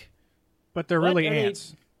they're really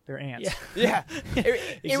ants. They're ants. Yeah.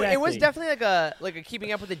 Exactly. It was definitely like a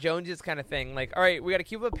keeping up with the Joneses kind of thing. All right, we got to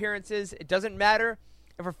keep up appearances. It doesn't matter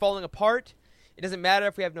if we're falling apart. It doesn't matter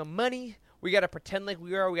if we have no money. We got to pretend like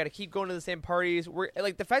we are. We got to keep going to the same parties. We're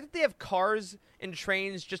the fact that they have cars and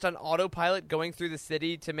trains just on autopilot going through the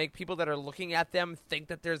city to make people that are looking at them think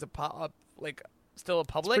that there's still a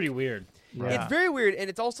public. It's pretty weird. Yeah. It's very weird, and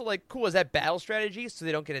it's also cool. Is that battle strategy so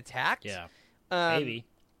they don't get attacked? Yeah, maybe.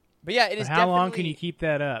 But yeah, it is. How long can you keep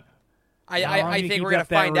that up? I think we're gonna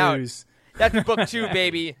find out. That's book 2,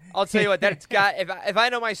 baby. I'll tell you what. That's got. If I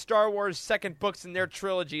know my Star Wars second books in their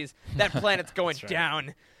trilogies, that planet's going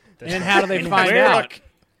down. And then how do they find out?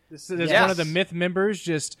 Does one of the myth members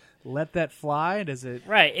just let that fly? Does it?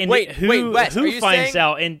 Right. And wait, Wes, who finds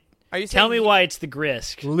out? And tell me why it's the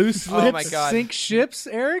Grist. Loose lips sink ships,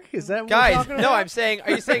 Eric? Is that what we're talking about? No, I'm saying,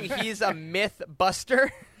 are you saying he's a myth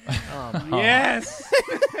buster? Yes.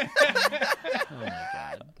 Oh my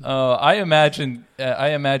God. I imagine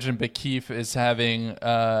Bakif is having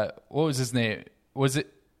what was his name? Was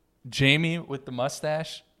it Jamie with the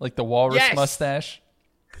mustache, like the walrus mustache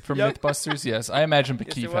from MythBusters? Yes, I imagine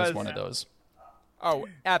Bakif has one of those. Oh,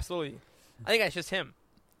 absolutely. I think that's just him.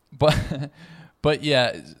 But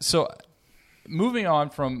yeah. So moving on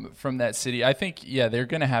from that city, I think they're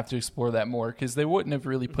going to have to explore that more because they wouldn't have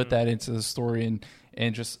really put that into the story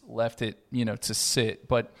and just left it, to sit.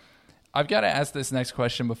 But I've got to ask this next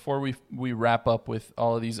question before we wrap up with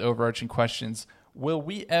all of these overarching questions. Will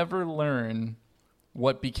we ever learn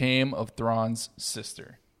what became of Thrawn's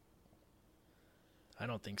sister? I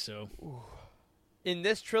don't think so. In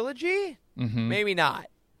this trilogy? Maybe not.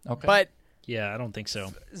 Okay. But yeah, I don't think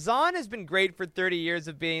so. Zahn has been great for 30 years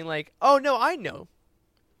of being like, oh, no, I know.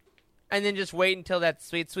 And then just wait until that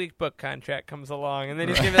sweet book contract comes along, and then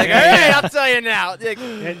he's gonna be like, "Hey, I'll tell you now." Like,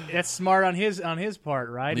 that's smart on his part,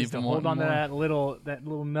 right? Leave is to hold on to that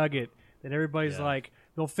little nugget that everybody's like,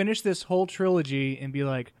 they'll finish this whole trilogy and be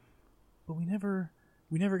like, "But we never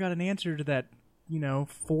got an answer to that,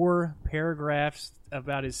 4 paragraphs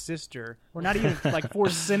about his sister, or not even like 4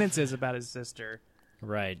 sentences about his sister."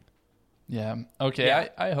 Right. Yeah. Okay. Yeah.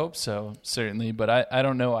 I hope so, certainly, but I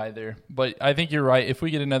don't know either. But I think you're right. If we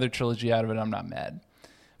get another trilogy out of it, I'm not mad.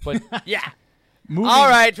 But yeah. All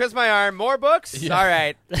right. Twist my arm. More books. Yeah. All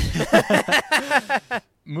right.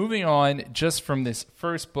 Moving on, just from this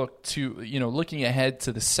first book to looking ahead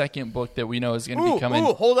to the second book that we know is going to be coming.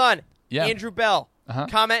 Hold on. Yeah. Andrew Bell.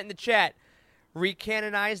 Comment in the chat.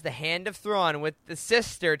 Recanonize the Hand of Thrawn with the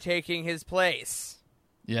sister taking his place.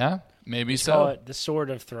 Yeah. Maybe so. Call it the Sword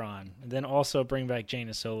of Thrawn, and then also bring back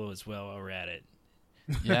Jaina Solo as well while we're at it.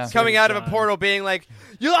 Yeah, coming out of a portal, being like,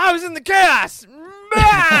 I was in the chaos."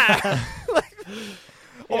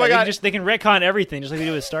 Oh my God! They can retcon everything, just like they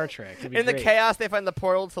do with Star Trek. In the chaos, they find the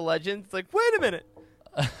portal to Legends. It's like, wait a minute.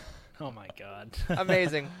 Oh my God!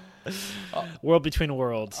 Amazing. World between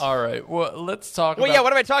worlds. All right. Well, let's talk. What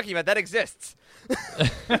am I talking about? That exists.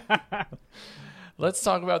 Let's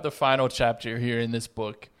talk about the final chapter here in this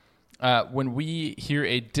book. When we hear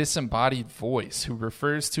a disembodied voice who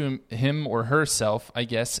refers to him or herself, I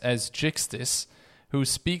guess, as Jixtus, who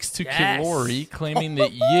speaks to Kilori, claiming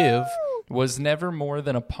that Yiv was never more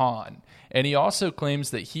than a pawn. And he also claims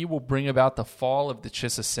that he will bring about the fall of the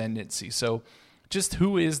Chiss Ascendancy. So just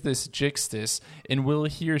who is this Jixtus, and will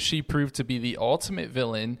he or she prove to be the ultimate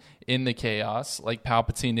villain in the chaos, like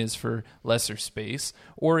Palpatine is for Lesser Space,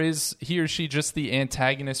 or is he or she just the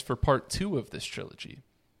antagonist for part 2 of this trilogy?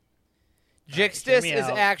 Jixtus is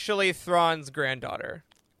actually Thrawn's granddaughter.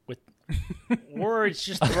 Or it's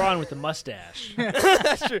just Thrawn with the mustache.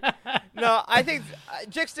 That's true. No, I think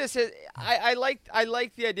Jixtus is. I like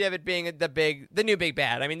the idea of it being the new big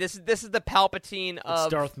bad. I mean, this is the Palpatine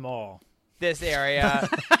of Darth Maul. This area.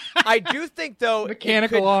 I do think though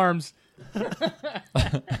mechanical arms.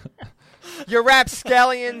 Your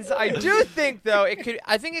rapscallions. I do think though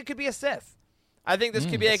I think it could be a Sith. I think this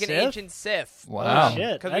could be like an ancient Sith. Wow.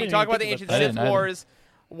 Because when you talk about the ancient Sith wars,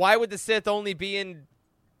 why would the Sith only be in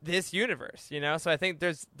this universe? So I think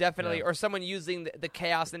there's definitely, or someone using the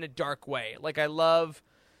chaos in a dark way. Like, I love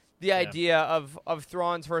the idea of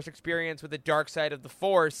Thrawn's first experience with the dark side of the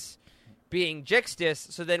Force being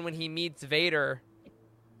Jixtus, so then when he meets Vader...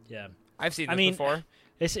 Yeah. I've seen this before.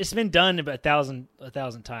 It's been done about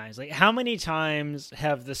 1,000 times. Like, how many times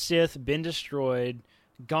have the Sith been destroyed,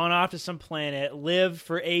 gone off to some planet, lived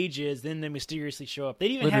for ages, then they mysteriously show up? They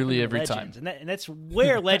didn't even literally have every Legends, time, and that's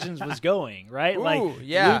where Legends was going, right?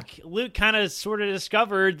 Luke kind of sort of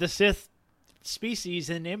discovered the Sith species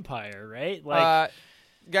in Empire, right? Like,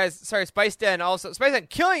 guys, sorry, Spice Den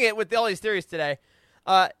killing it with all these theories today.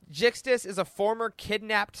 Jixtus is a former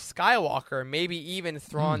kidnapped Skywalker, maybe even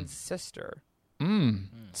Thrawn's sister.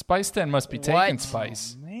 Spice Den must be taking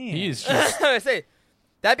Spice. Oh, He's just I say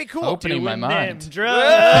that'd be cool. Opening my mind.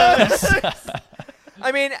 Drugs.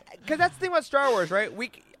 I mean, because that's the thing about Star Wars, right? We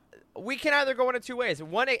can either go one of two ways.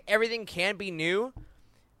 One, everything can be new,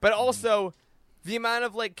 but also the amount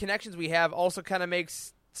of connections we have also kind of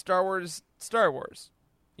makes Star Wars Star Wars.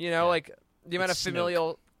 Like the amount of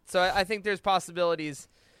familial. So I think there's possibilities.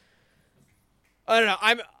 I don't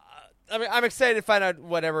know. I'm excited to find out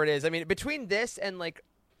whatever it is. I mean, between this and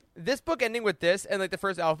this book ending with this and like the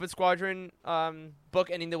first Alphabet Squadron book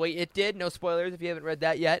ending the way it did, no spoilers if you haven't read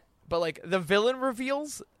that yet, but like the villain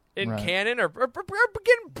reveals in canon are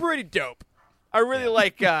getting pretty dope. I really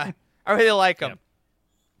like them.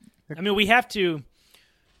 I mean, we have to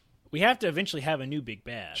eventually have a new big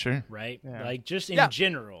bad, sure, right? Yeah. Like just in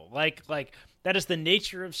general, like that is the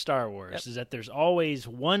nature of Star Wars, is that there's always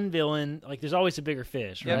one villain, like there's always a bigger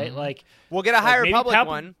fish, right? Like we'll get a High Republic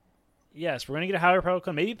one. Yes, we're going to get a High Republic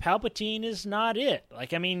one. Maybe Palpatine is not it.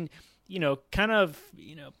 Like, I mean, kind of,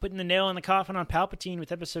 putting the nail in the coffin on Palpatine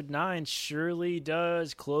with Episode 9 surely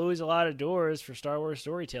does close a lot of doors for Star Wars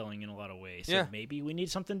storytelling in a lot of ways. So maybe we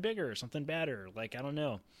need something bigger, something badder. Like, I don't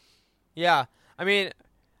know. Yeah. I mean,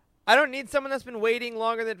 I don't need someone that's been waiting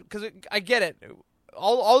longer than, because I get it.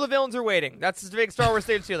 All the villains are waiting. That's the big Star Wars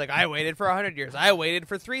stage too. Like, I waited for 100 years. I waited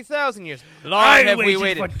for 3,000 years. Long have we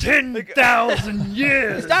waited for 10,000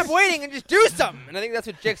 years. Stop waiting and just do something. And I think that's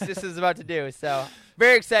what Jixtus is about to do. So,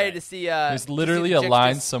 very excited to see. There's literally a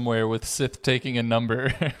line somewhere with Sith taking a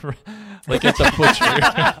number, like at the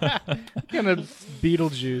butcher. Kind of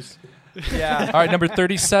Beetlejuice. Yeah. All right, number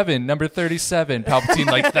 37. Number 37. Palpatine,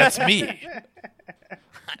 like, that's me.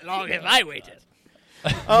 Long have I waited.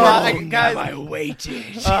 Guys, I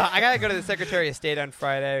waited. I gotta go to the Secretary of State on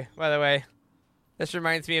Friday. By the way, this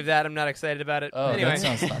reminds me of that. I'm not excited about it. Oh, anyway. that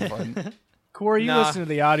sounds not fun. Corey, you listened to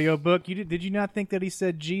the audiobook. Did you not think that he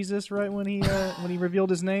said Jesus right when he revealed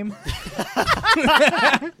his name?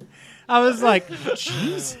 I was like,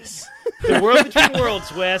 Jesus. The world between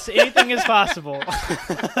worlds, Wes. Anything is possible.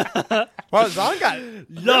 Well, Zahn got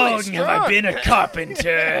long have I been a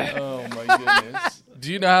carpenter. Oh my goodness.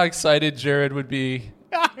 Do you know how excited Jared would be?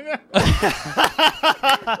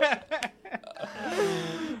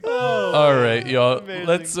 All right, y'all.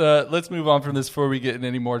 Amazing. Let's move on from this before we get in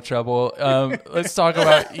any more trouble. Let's talk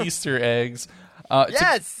about Easter eggs.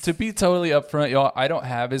 Yes. To be totally upfront, y'all, I don't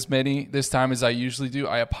have as many this time as I usually do.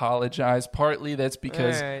 I apologize. Partly that's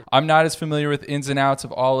because I'm not as familiar with ins and outs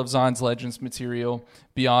of all of Zahn's Legends material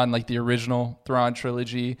beyond like the original Thrawn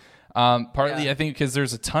trilogy. Partly, I think, because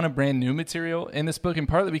there's a ton of brand new material in this book, and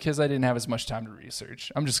partly because I didn't have as much time to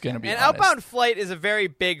research. I'm just going to be honest. Outbound Flight is a very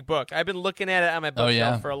big book. I've been looking at it on my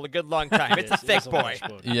bookshelf for a good long time. It's a thick boy.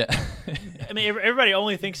 Yeah. I mean, everybody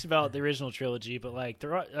only thinks about the original trilogy, but like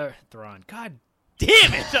Thrawn, God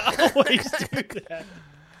damn it, I always do that.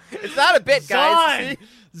 It's not a bit, guys.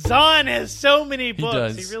 Zahn has so many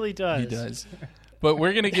books. He really does. He does. But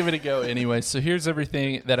we're going to give it a go anyway. So here's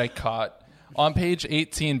everything that I caught. On page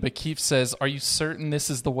 18, Bakif says, "Are you certain this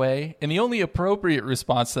is the way?" And the only appropriate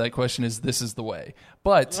response to that question is, "This is the way."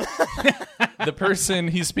 But the person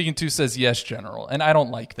he's speaking to says, "Yes, General." And I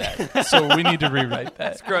don't like that. So we need to rewrite that.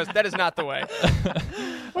 That's gross. That is not the way.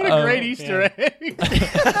 What a great Easter egg.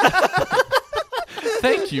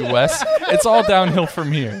 Thank you, Wes. It's all downhill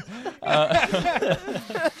from here.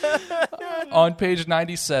 On page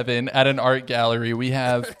 97, at an art gallery, we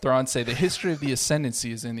have Thrawn say, "The history of the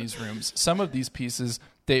Ascendancy is in these rooms. Some of these pieces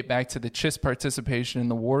date back to the Chiss participation in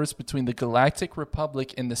the wars between the Galactic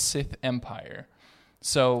Republic and the Sith Empire."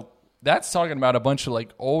 So that's talking about a bunch of like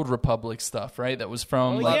old Republic stuff, right? That was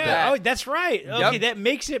from Oh, that's right. Okay, that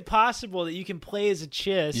makes it possible that you can play as a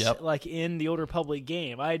Chiss like in the Old Republic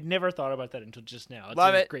game. I had never thought about that until just now. It's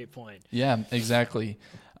a great point. Yeah, exactly.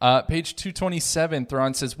 Page 227,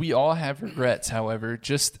 Thrawn says, "We all have regrets, however,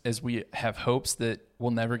 just as we have hopes that will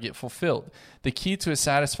never get fulfilled. The key to a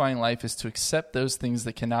satisfying life is to accept those things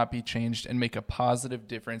that cannot be changed and make a positive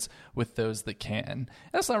difference with those that can."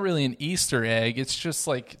 That's not really an Easter egg. It's just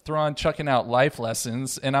like Thrawn chucking out life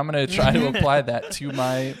lessons, and I'm going to try to apply that to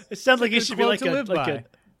my... It sounds like it should be like a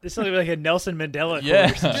this sounds like a Nelson Mandela quote. Yeah,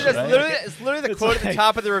 or something, Dude, right? it's literally the quote at the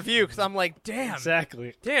top of the review, because I'm like, damn.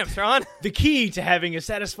 Exactly. Damn, Thrawn. The key to having a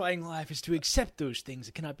satisfying life is to accept those things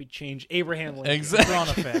that cannot be changed. Abraham Lincoln. Exactly. Thrawn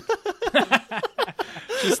effect.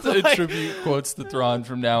 Just attribute quotes to Thrawn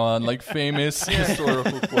from now on, like famous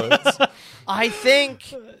historical quotes. I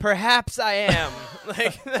think perhaps I am.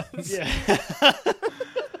 Like,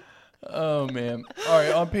 Oh, man. All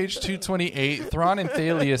right, on page 228, Thrawn and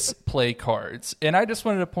Thalius play cards. And I just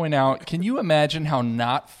wanted to point out, can you imagine how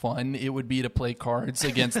not fun it would be to play cards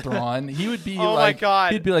against Thrawn? He would be my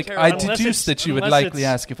God. He'd be like, Terrible. "I deduced that you would likely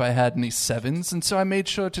ask if I had any sevens, and so I made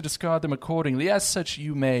sure to discard them accordingly. As such,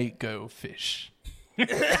 you may go fish."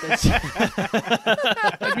 That'd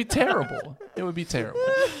be terrible. It would be terrible.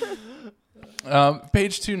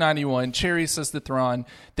 Page 291, Cherry says to Thrawn,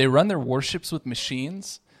 "They run their warships with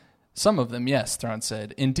machines?" "Some of them, yes," Thrawn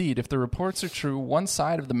said. "Indeed, if the reports are true, one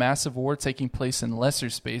side of the massive war taking place in lesser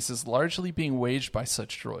space is largely being waged by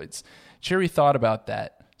such droids." Cherry thought about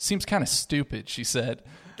that. Seems kind of stupid, she said.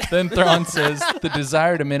 Then Thrawn says, the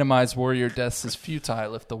desire to minimize warrior deaths is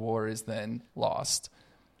futile if the war is then lost.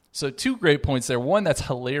 So 2 great points there. One, that's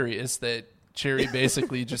hilarious that Cherry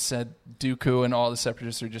basically just said Dooku and all the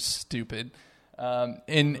Separatists are just stupid.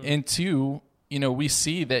 And 2, we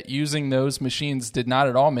see that using those machines did not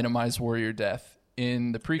at all minimize warrior death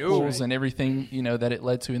in the prequels and everything, that it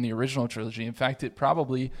led to in the original trilogy. In fact, it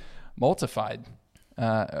probably multiplied.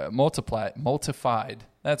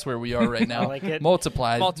 That's where we are right now. I like it.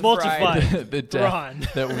 Multiplied the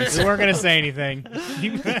death that we weren't going to say anything.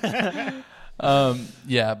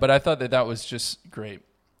 Yeah, but I thought that was just great.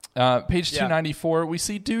 Page 294, we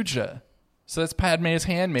see Dooja. So that's Padme's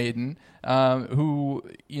handmaiden, who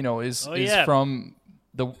is from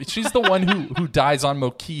she's the one who dies on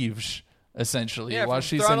Mokivj, essentially, while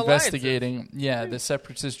she's investigating the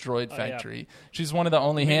Separatist droid factory. Yeah. She's one of the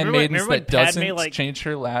only handmaidens that doesn't change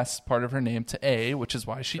her last part of her name to A, which is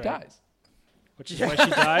why she dies. Which is why she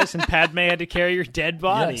dies, and Padme had to carry her dead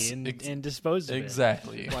body and dispose of it.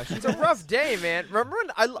 Exactly. It's a rough day, man. Remember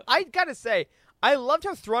when I gotta say, I loved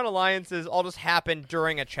how Thrawn alliances all just happened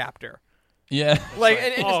during a chapter. Yeah.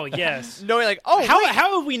 Yes. Knowing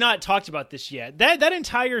how have we not talked about this yet? That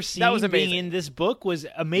entire scene being in this book was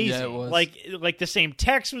amazing. Yeah, it was. Like the same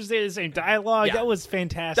text was there, the same dialogue. Yeah. That was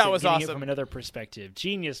fantastic. That was awesome. It from another perspective.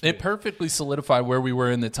 Genius. It perfectly solidified where we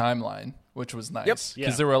were in the timeline, which was nice. Yep.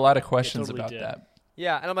 Because there were a lot of questions about that.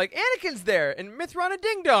 Yeah, and I'm like, Anakin's there, and Mithran a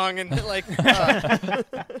ding dong, and like.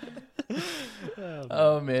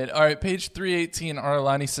 Oh man! All right, page 318.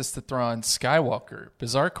 Arlani says to Thrawn, "Skywalker,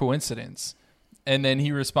 bizarre coincidence." And then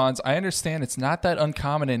he responds, I understand it's not that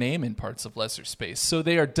uncommon a name in parts of lesser space. So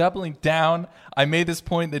they are doubling down. I made this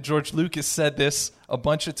point that George Lucas said this a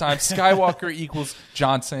bunch of times. Skywalker equals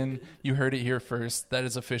Johnson. You heard it here first. That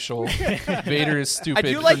is official. Vader is stupid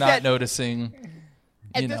for not noticing.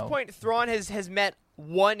 At this point, Thrawn has met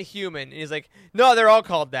one human, and he's like, no, they're all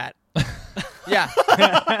called that. Yeah.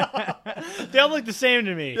 They all look the same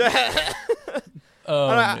to me.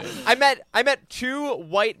 I met 2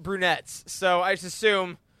 white brunettes, so I just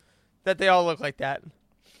assume that they all look like that.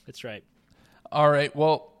 That's right. All right.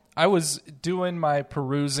 Well, I was doing my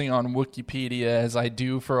perusing on Wikipedia as I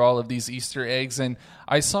do for all of these Easter eggs, and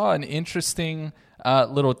I saw an interesting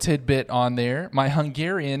little tidbit on there. My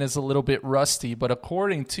Hungarian is a little bit rusty, but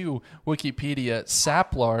according to Wikipedia,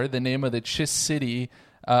 Saplar, the name of the Chiss city,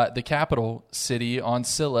 the capital city on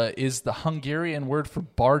Scylla, is the Hungarian word for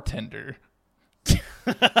bartender.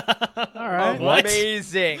 All right. What?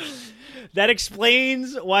 Amazing. That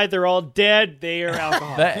explains why they're all dead. They are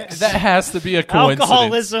alcoholics. that has to be a coincidence.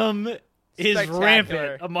 Alcoholism is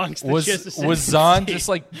rampant amongst the Chiss. Was Zahn just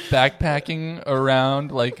like backpacking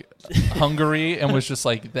around like Hungary and was just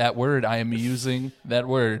like, that word, I am using that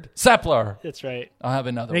word. Saplar. That's right. I'll have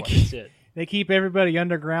another one. That's it. They keep everybody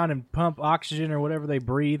underground and pump oxygen or whatever they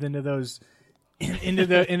breathe into those into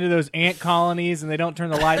those ant colonies, and they don't turn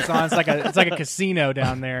the lights on. It's like a casino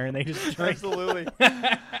down there, and they just drink. Absolutely.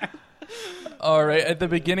 All right. At the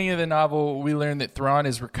beginning of the novel, we learn that Thrawn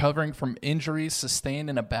is recovering from injuries sustained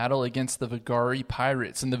in a battle against the Vigari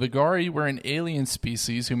pirates. And the Vigari were an alien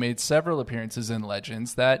species who made several appearances in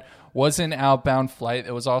Legends. That was in Outbound Flight.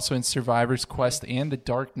 It was also in Survivor's Quest and the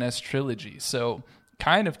Dark Nest trilogy. So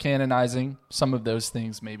kind of canonizing some of those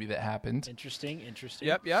things maybe that happened. Interesting.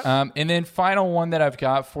 Yep. And then final one that I've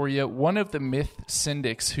got for you, one of the myth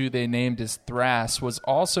syndics who they named as Thras was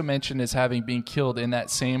also mentioned as having been killed in that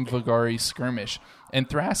same Vigari skirmish. And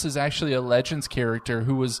Thras is actually a Legends character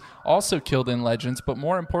who was also killed in Legends, but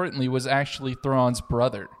more importantly was actually Thrawn's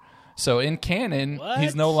brother. So in canon,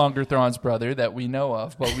 he's no longer Thrawn's brother that we know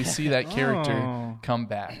of, but we see that character come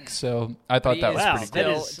back. So I thought that was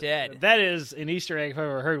pretty cool. Dead. That is an Easter egg if I've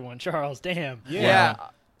ever heard one, Charles. Damn. Yeah.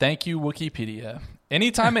 Thank you, Wikipedia.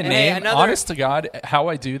 Anytime a name, honest to God, how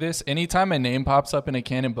I do this, anytime a name pops up in a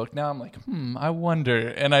canon book now, I'm like, I wonder.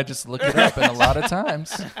 And I just look it up, and a lot of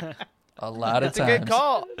times... That's a good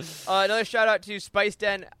call. Another shout out to Spice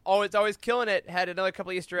Den. Always killing it. Had another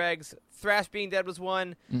couple Easter eggs. Thrash being dead was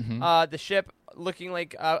one. Mm-hmm. The ship looking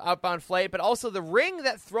like Outbound Flight, but also the ring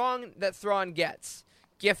that Thrawn gets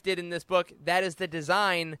gifted in this book. That is the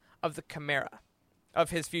design of the Chimera of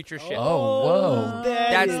his future ship. Oh, whoa!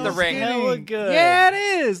 That's the ring. Hella good. Yeah, it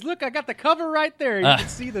is. Look, I got the cover right there. You can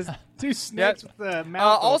see the 2 snakes with the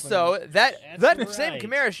mouth. Also, open. that same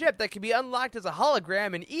Chimera ship that can be unlocked as a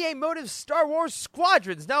hologram in EA Motive's Star Wars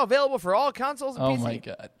Squadrons, now available for all consoles and PC. Oh my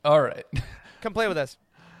God! All right, come play with us.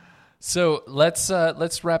 So let's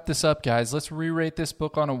wrap this up, guys. Let's re-rate this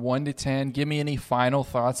book on a 1 to 10. Give me any final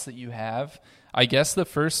thoughts that you have. I guess the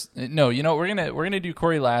first. No, you know, we're gonna do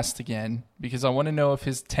Corey last again because I want to know if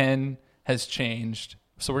his 10 has changed.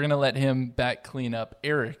 So we're gonna let him back clean up.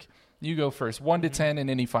 Eric, you go first. 1 to 10, and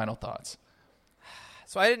any final thoughts?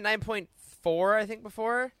 So I did 9.4, I think,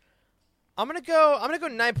 before. I'm gonna go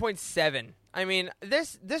 9.7. I mean,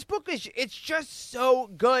 this book it's just so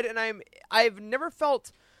good, and I've never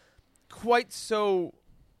felt quite so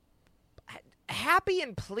happy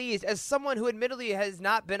and pleased as someone who admittedly has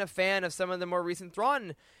not been a fan of some of the more recent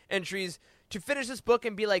Thrawn entries to finish this book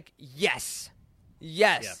and be like, yes,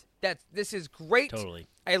 this is great. Totally.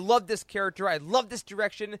 I love this character. I love this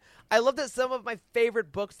direction. I love that some of my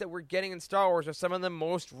favorite books that we're getting in Star Wars are some of the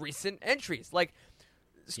most recent entries. Like,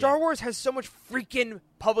 Star Wars has so much freaking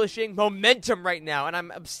publishing momentum right now, and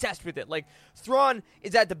I'm obsessed with it. Like, Thrawn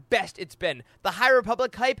is at the best it's been. The High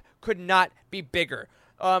Republic hype could not be bigger.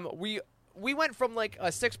 We went from like a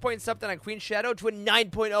 6-point-something on Queen's Shadow to a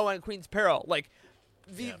 9.0 on Queen's Peril. Like,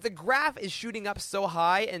 the graph is shooting up so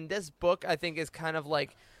high, and this book, I think, is kind of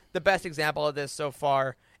like the best example of this so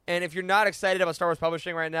far. And if you're not excited about Star Wars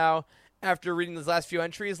publishing right now, after reading these last few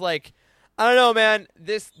entries, like, I don't know, man.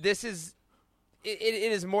 This is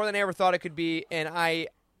it is more than I ever thought it could be, and I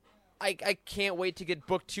can't wait to get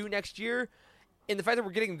book 2 next year. And the fact that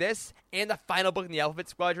we're getting this and the final book in the Alphabet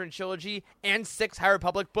Squadron trilogy and 6 High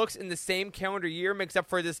Republic books in the same calendar year makes up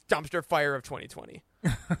for this dumpster fire of 2020.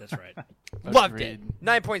 That's right. Loved it.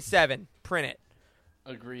 9.7. Print it.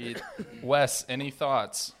 Agreed. Wes, any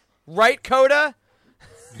thoughts? Right, Coda?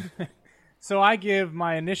 So I give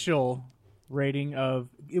my initial rating of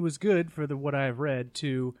it was good for what I've read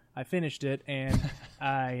to I finished it and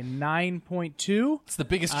a 9.2. It's the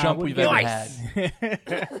biggest jump we've ever had.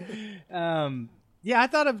 Yeah, I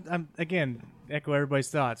thought again, echo everybody's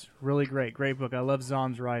thoughts. Really great book. I love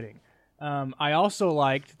Zahn's writing. I also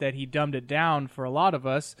liked that he dumbed it down for a lot of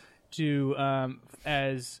us to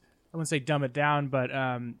as I wouldn't say dumb it down, but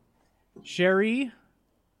Shiri.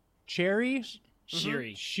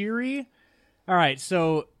 All right,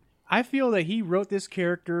 so I feel that he wrote this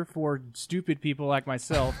character for stupid people like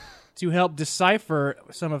myself to help decipher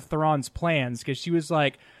some of Thrawn's plans, because she was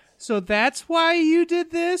like, so that's why you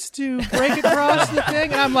did this, to break across the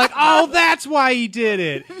thing? And I'm like, oh, that's why he did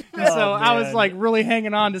it. And so I was like really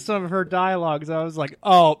hanging on to some of her dialogues. I was like,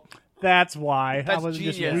 oh, that's why. That's I was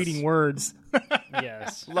genius. just reading words.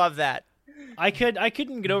 Yes. Love that. I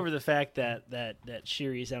couldn't get over the fact that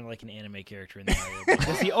Shiri sounded like an anime character in the audiobook.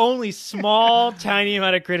 That's the only small, tiny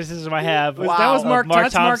amount of criticism I have. That was Mark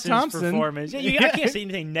Thompson's performance. I can't say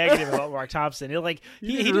anything negative about Mark Thompson. He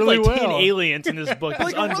did really like 10 well. aliens in this book. It's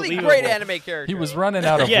Like a really unbelievable. great anime character. He was running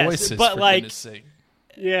out of voices, but for like, goodness sake.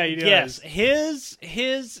 Yeah, he does. Yes,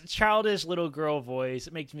 his childish little girl voice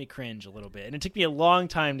makes me cringe a little bit, and it took me a long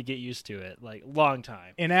time to get used to it, like long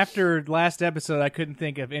time. And after last episode, I couldn't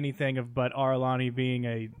think of anything but Arlani being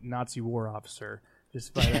a Nazi war officer.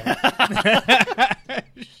 Just by that.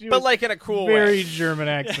 But like in a cool way. Very German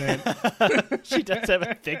accent. She does have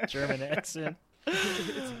a thick German accent.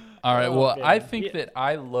 All right, well, man. I think that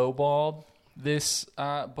I lowballed this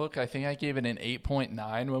book. I think I gave it an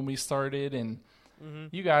 8.9 when we started, and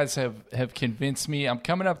you guys have convinced me. I'm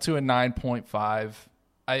coming up to a 9.5.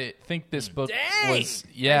 I think this book was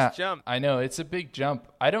nice jump. I know it's a big jump.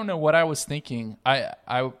 I don't know what I was thinking. I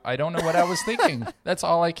don't know what I was thinking. That's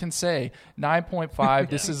all I can say. 9.5.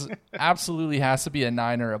 This is absolutely has to be a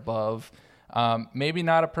 9 or above. Maybe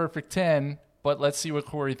not a perfect 10, but let's see what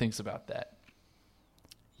Corey thinks about that.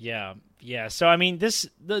 Yeah. So I mean,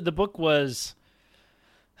 the book was.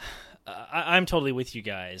 I'm totally with you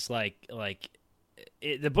guys.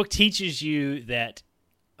 The book teaches you that.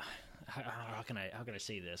 How can I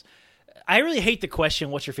say this? I really hate the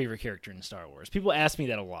question, "What's your favorite character in Star Wars?" People ask me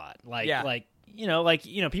that a lot.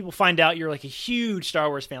 People find out you're like a huge Star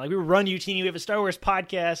Wars fan. Like we run UTini, we have a Star Wars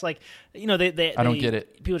podcast. I don't get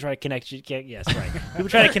it. People try to connect you. Yes, right. People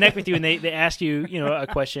try to connect with you, and they ask you, a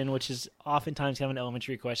question, which is oftentimes kind of an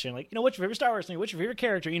elementary question, like, what's your favorite Star Wars thing? What's your favorite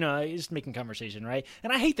character? Just making conversation, right?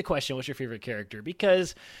 And I hate the question, "What's your favorite character?"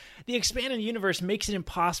 Because the expanded universe makes it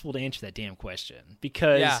impossible to answer that damn question.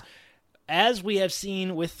 Because as we have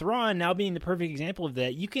seen with Thrawn now being the perfect example of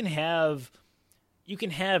that, you can have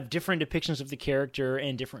different depictions of the character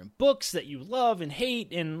and different books that you love and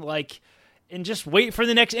hate and just wait for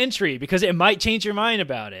the next entry because it might change your mind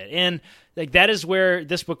about it. And that is where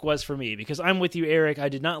this book was for me, because I'm with you, Eric. I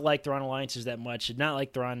did not like Thrawn Alliances that much, did not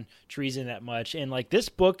like Thrawn Treason that much. And this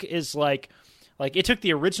book is like Like, it took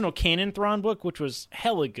the original canon Thrawn book, which was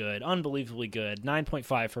hella good, unbelievably good,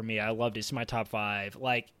 9.5 for me. I loved it. It's in my top 5.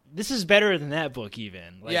 Like, this is better than that book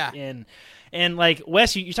even. Like, yeah. And like,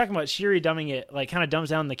 Wes, you're talking about Shiri dumbing it, like, kind of dumbs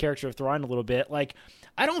down the character of Thrawn a little bit. Like,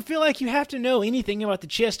 I don't feel like you have to know anything about the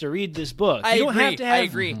Chiss to read this book. You don't have to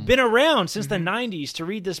have been around since the 90s to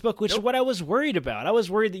read this book, which is what I was worried about. I was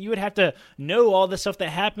worried that you would have to know all the stuff that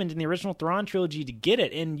happened in the original Thrawn trilogy to get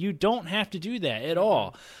it, and you don't have to do that at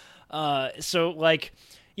all. So, like,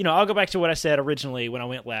 you know, I'll go back to what I said originally when I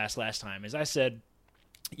went last time, is I said,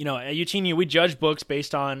 you know, at Utini, we judge books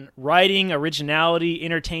based on writing, originality,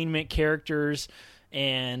 entertainment, characters,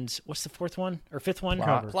 and what's the fourth one or fifth one?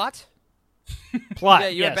 Plot? Plot, yeah,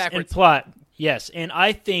 you went backwards. And plot, yes. And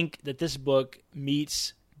I think that this book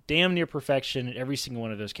meets damn near perfection in every single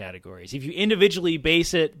one of those categories. If you individually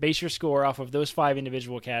base your score off of those 5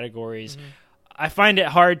 individual categories, I find it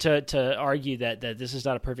hard to argue that this is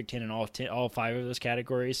not a perfect 10 in all 5 of those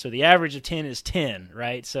categories. So the average of 10 is 10,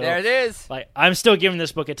 right? So there it is. Like, I'm still giving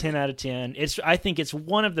this book a 10 out of 10. I think it's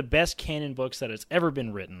one of the best canon books that has ever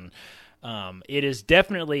been written. It is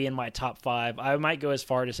definitely in my top 5. I might go as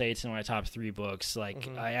far to say it's in my top 3 books. Like,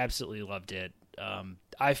 I absolutely loved it.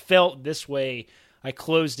 I felt this way. I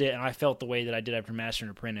closed it, and I felt the way that I did after Master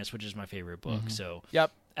and Apprentice, which is my favorite book. So,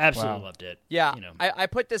 absolutely loved it. Yeah, you know. I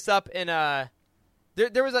put this up in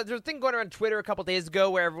there was a thing going around Twitter a couple days ago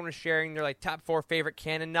where everyone was sharing their like top 4 favorite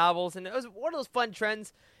canon novels, and it was one of those fun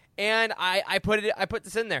trends. And I put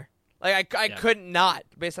this in there. Like I couldn't not,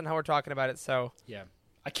 based on how we're talking about it. So yeah.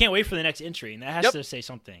 I can't wait for the next entry, and that has to say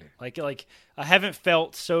something. Like I haven't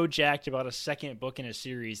felt so jacked about a second book in a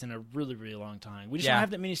series in a really, really long time. We just don't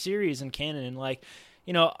have that many series in canon, and like,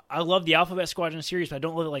 you know, I love the Alphabet Squadron series, but I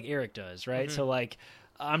don't love it like Eric does, right? So like,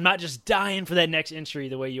 I'm not just dying for that next entry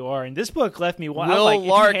the way you are. And this book left me. Will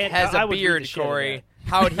Lark has a beard, Corey.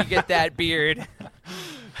 How'd he get that beard?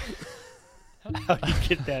 How'd he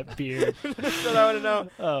get that beard? That's what I want to know.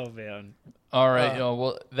 Oh man! All right,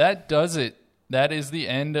 well, that does it. That is the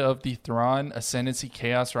end of the Thrawn Ascendancy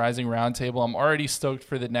Chaos Rising Roundtable. I'm already stoked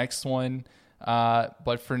for the next one.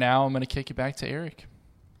 But for now, I'm going to kick it back to Eric.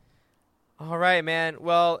 All right, man.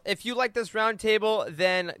 Well, if you like this roundtable,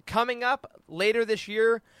 then coming up later this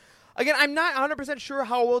year, again, I'm not 100% sure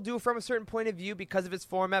how we'll do from a certain point of view because of its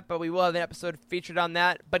format, but we will have an episode featured on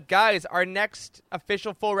that. But guys, our next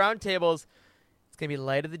official full roundtables, it's going to be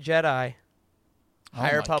Light of the Jedi.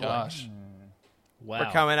 High Republic. Gosh. Wow.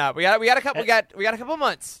 We're coming up. We got a couple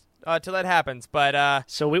months till that happens. But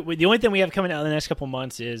so the only thing we have coming out in the next couple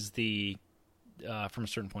months is the from a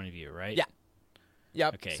certain point of view, right? Yeah.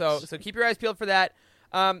 Yep. Okay. So keep your eyes peeled for that.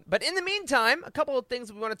 But in the meantime, a couple of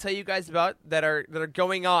things we want to tell you guys about that are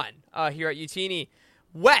going on here at Utini.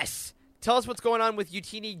 Wes, tell us what's going on with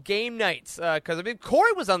Utini game nights, because I mean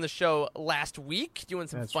Corey was on the show last week doing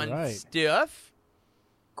some fun stuff.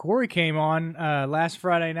 Corey came on last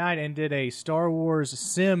Friday night and did a Star Wars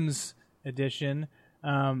Sims edition.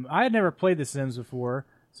 I had never played The Sims before,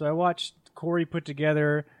 so I watched Corey put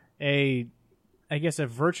together a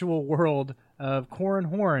virtual world of Corran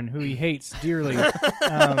Horn, who he hates dearly.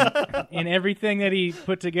 And everything that he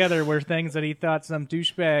put together were things that he thought some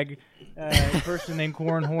douchebag person named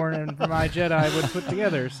Corran Horn and from iJedi would put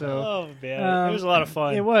together. So, oh man, it was a lot of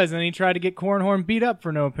fun. It was, and he tried to get Corran Horn beat up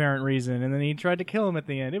for no apparent reason, and then he tried to kill him at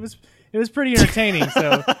the end. It was pretty entertaining.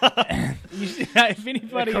 So, if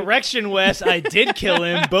anybody correction, Wes, I did kill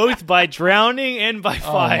him both by drowning and by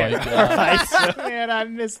fire. Oh my God. Right, so, man, I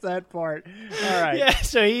missed that part. All right, yeah,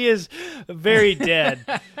 so he is very dead.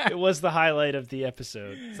 It was the highlight of the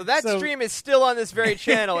episode. So that stream is still on this very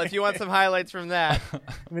channel. If you want some highlights from that,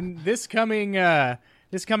 I mean, this coming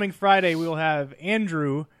Friday we'll have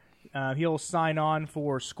Andrew. He'll sign on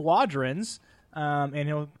for Squadrons. And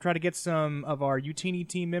he'll try to get some of our Utini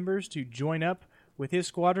team members to join up with his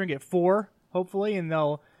squadron, get 4, hopefully, and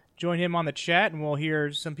they'll join him on the chat, and we'll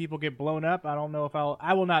hear some people get blown up. I don't know if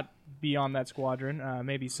I will not be on that squadron.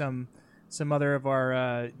 Maybe some other of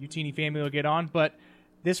our Utini family will get on. But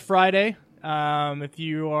this Friday, if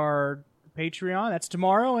you are Patreon, that's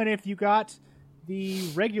tomorrow, and if you got the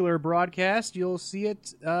regular broadcast, you'll see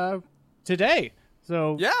it today.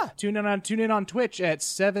 So tune in on Twitch at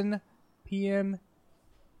 7 p.m.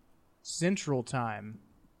 Central Time.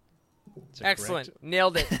 Excellent.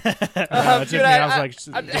 Nailed it. I was like,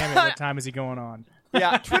 damn it, what time is he going on?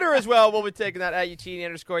 Yeah, Twitter as well. We'll be taking that at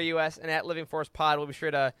UTD_US and at Living Force Pod. We'll be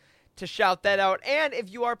sure to shout that out. And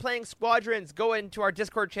if you are playing Squadrons, go into our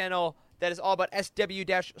Discord channel that is all about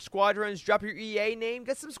SW-Squadrons. Drop your EA name.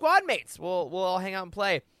 Get some squad mates. We'll all hang out and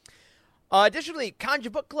play. Additionally, Conjure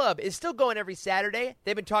Book Club is still going every Saturday.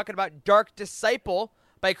 They've been talking about Dark Disciple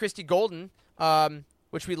by Christy Golden.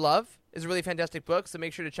 which we love. It's a really fantastic book, so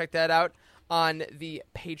make sure to check that out on the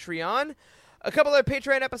Patreon. A couple other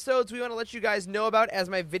Patreon episodes we want to let you guys know about as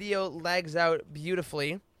my video lags out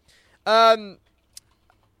beautifully.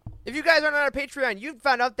 If you guys aren't on our Patreon, you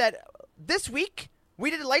found out that this week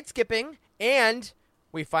we did light skipping, and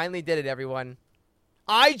we finally did it, everyone.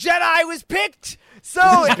 iJedi was picked.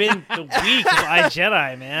 So it's been the week of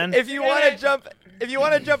iJedi, man. If you want to jump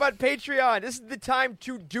on Patreon, this is the time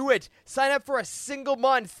to do it. Sign up for a single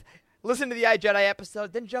month. Listen to the iJedi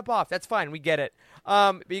episode, then jump off. That's fine. We get it.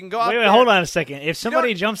 But you can go out Wait, hold on a second. If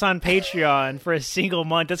somebody jumps on Patreon for a single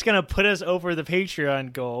month, that's going to put us over the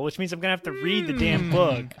Patreon goal, which means I'm going to have to read the damn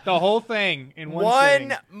book. The whole thing in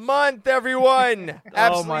one month, everyone.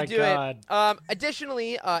 Absolutely do it.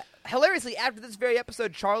 Additionally, hilariously, after this very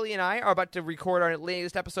episode, Charlie and I are about to record our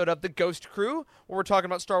latest episode of The Ghost Crew, where we're talking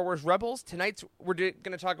about Star Wars Rebels. Tonight, we're going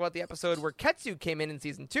to talk about the episode where Ketsu came in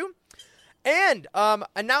Season 2. And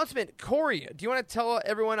announcement, Corey, do you want to tell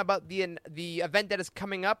everyone about the event that is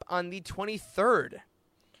coming up on the 23rd?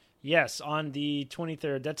 Yes, on the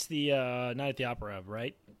 23rd. That's the Night at the Opera,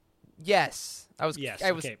 right? Yes. I was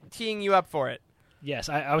teeing you up for it. Yes,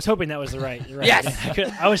 I was hoping that was the right. Yes!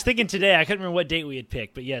 I was thinking today. I couldn't remember what date we had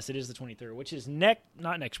picked, but yes, it is the 23rd, which is not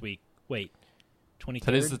next week. Wait, 23rd?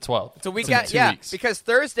 That is the 12th. So we got, 2 weeks. Because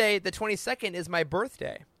Thursday, the 22nd, is my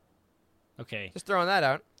birthday. Okay. Just throwing that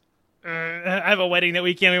out. I have a wedding that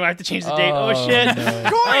weekend. We might have to change the date. Oh shit!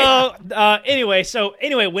 No.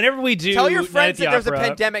 Anyway, whenever we do, tell your friends that there's a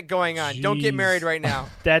pandemic going on. Don't get married right now.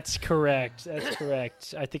 That's correct.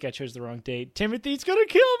 I think I chose the wrong date. Timothy's gonna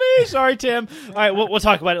kill me. Sorry, Tim. All right, we'll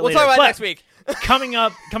talk about it later. We'll talk about it next week. coming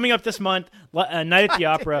up this month, Night at the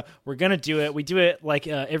Opera. We're gonna do it. We do it like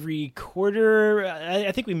every quarter.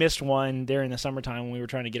 I think we missed one there in the summertime when we were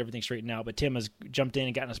trying to get everything straightened out. But Tim has jumped in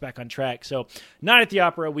and gotten us back on track. So Night at the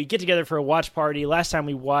Opera, we get together for a watch party. Last time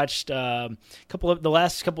we watched the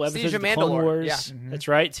last couple episodes Siege of of Clone Wars. Yeah. Mm-hmm. That's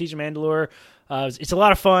right, Siege of Mandalore. It's a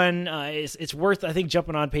lot of fun. It's worth, I think,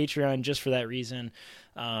 jumping on Patreon just for that reason.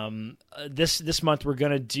 This month we're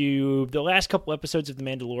gonna do the last couple episodes of The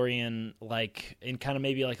Mandalorian, and kind of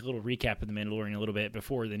maybe like a little recap of The Mandalorian a little bit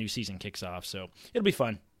before the new season kicks off. So it'll be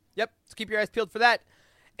fun. Yep, so keep your eyes peeled for that.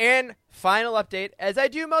 And final update, as I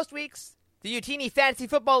do most weeks, the Utini Fantasy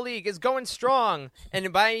Football League is going strong,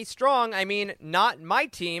 and by strong I mean not my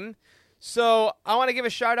team. So I want to give a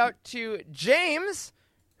shout out to James,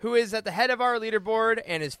 who is at the head of our leaderboard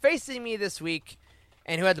and is facing me this week,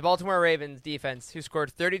 and who had the Baltimore Ravens defense, who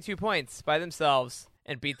scored 32 points by themselves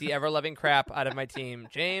and beat the ever-loving crap out of my team.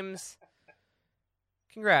 James,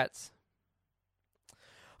 congrats.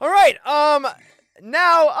 All right,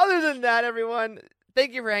 now, other than that, everyone,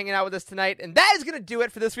 thank you for hanging out with us tonight, and that is going to do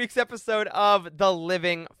it for this week's episode of The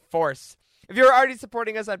Living Force. If you're already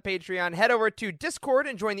supporting us on Patreon, head over to Discord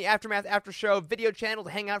and join the Aftermath After Show video channel to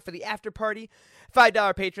hang out for the after party.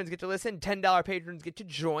 $5 patrons get to listen, $10 patrons get to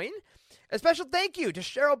join. A special thank you to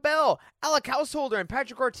Cheryl Bell, Alec Householder, and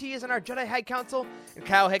Patrick Ortiz on our Jedi High Council, and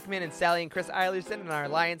Kyle Hickman and Sally and Chris Eilerson on our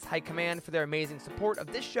Alliance High Command for their amazing support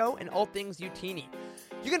of this show and all things Utini.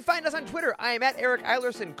 You can find us on Twitter. I am at Eric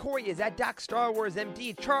Eilerson. Corey is at Doc Star Wars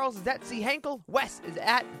MD. Charles is at C. Henkel. Wes is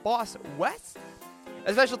at Boss Wes.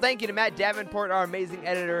 A special thank you to Matt Davenport, our amazing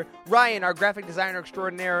editor, Ryan, our graphic designer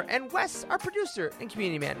extraordinaire, and Wes, our producer and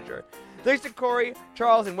community manager. Thanks to Corey,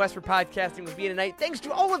 Charles, and Wes for podcasting with me tonight. Thanks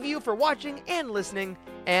to all of you for watching and listening.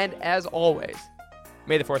 And as always,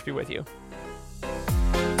 may the Force be with you.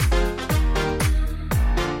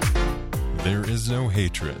 There is no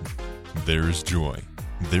hatred. There is joy.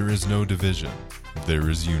 There is no division. There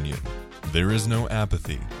is union. There is no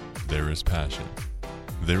apathy. There is passion.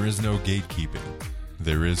 There is no gatekeeping.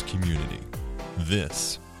 There is community.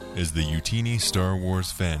 This is the Utini Star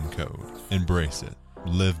Wars Fan Code. Embrace it,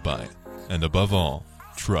 live by it, and above all,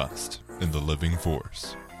 trust in the living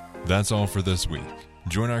force. That's all for this week.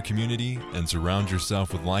 Join our community and surround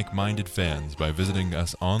yourself with like-minded fans by visiting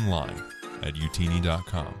us online at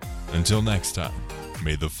utini.com. Until next time,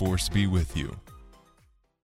 may the force be with you.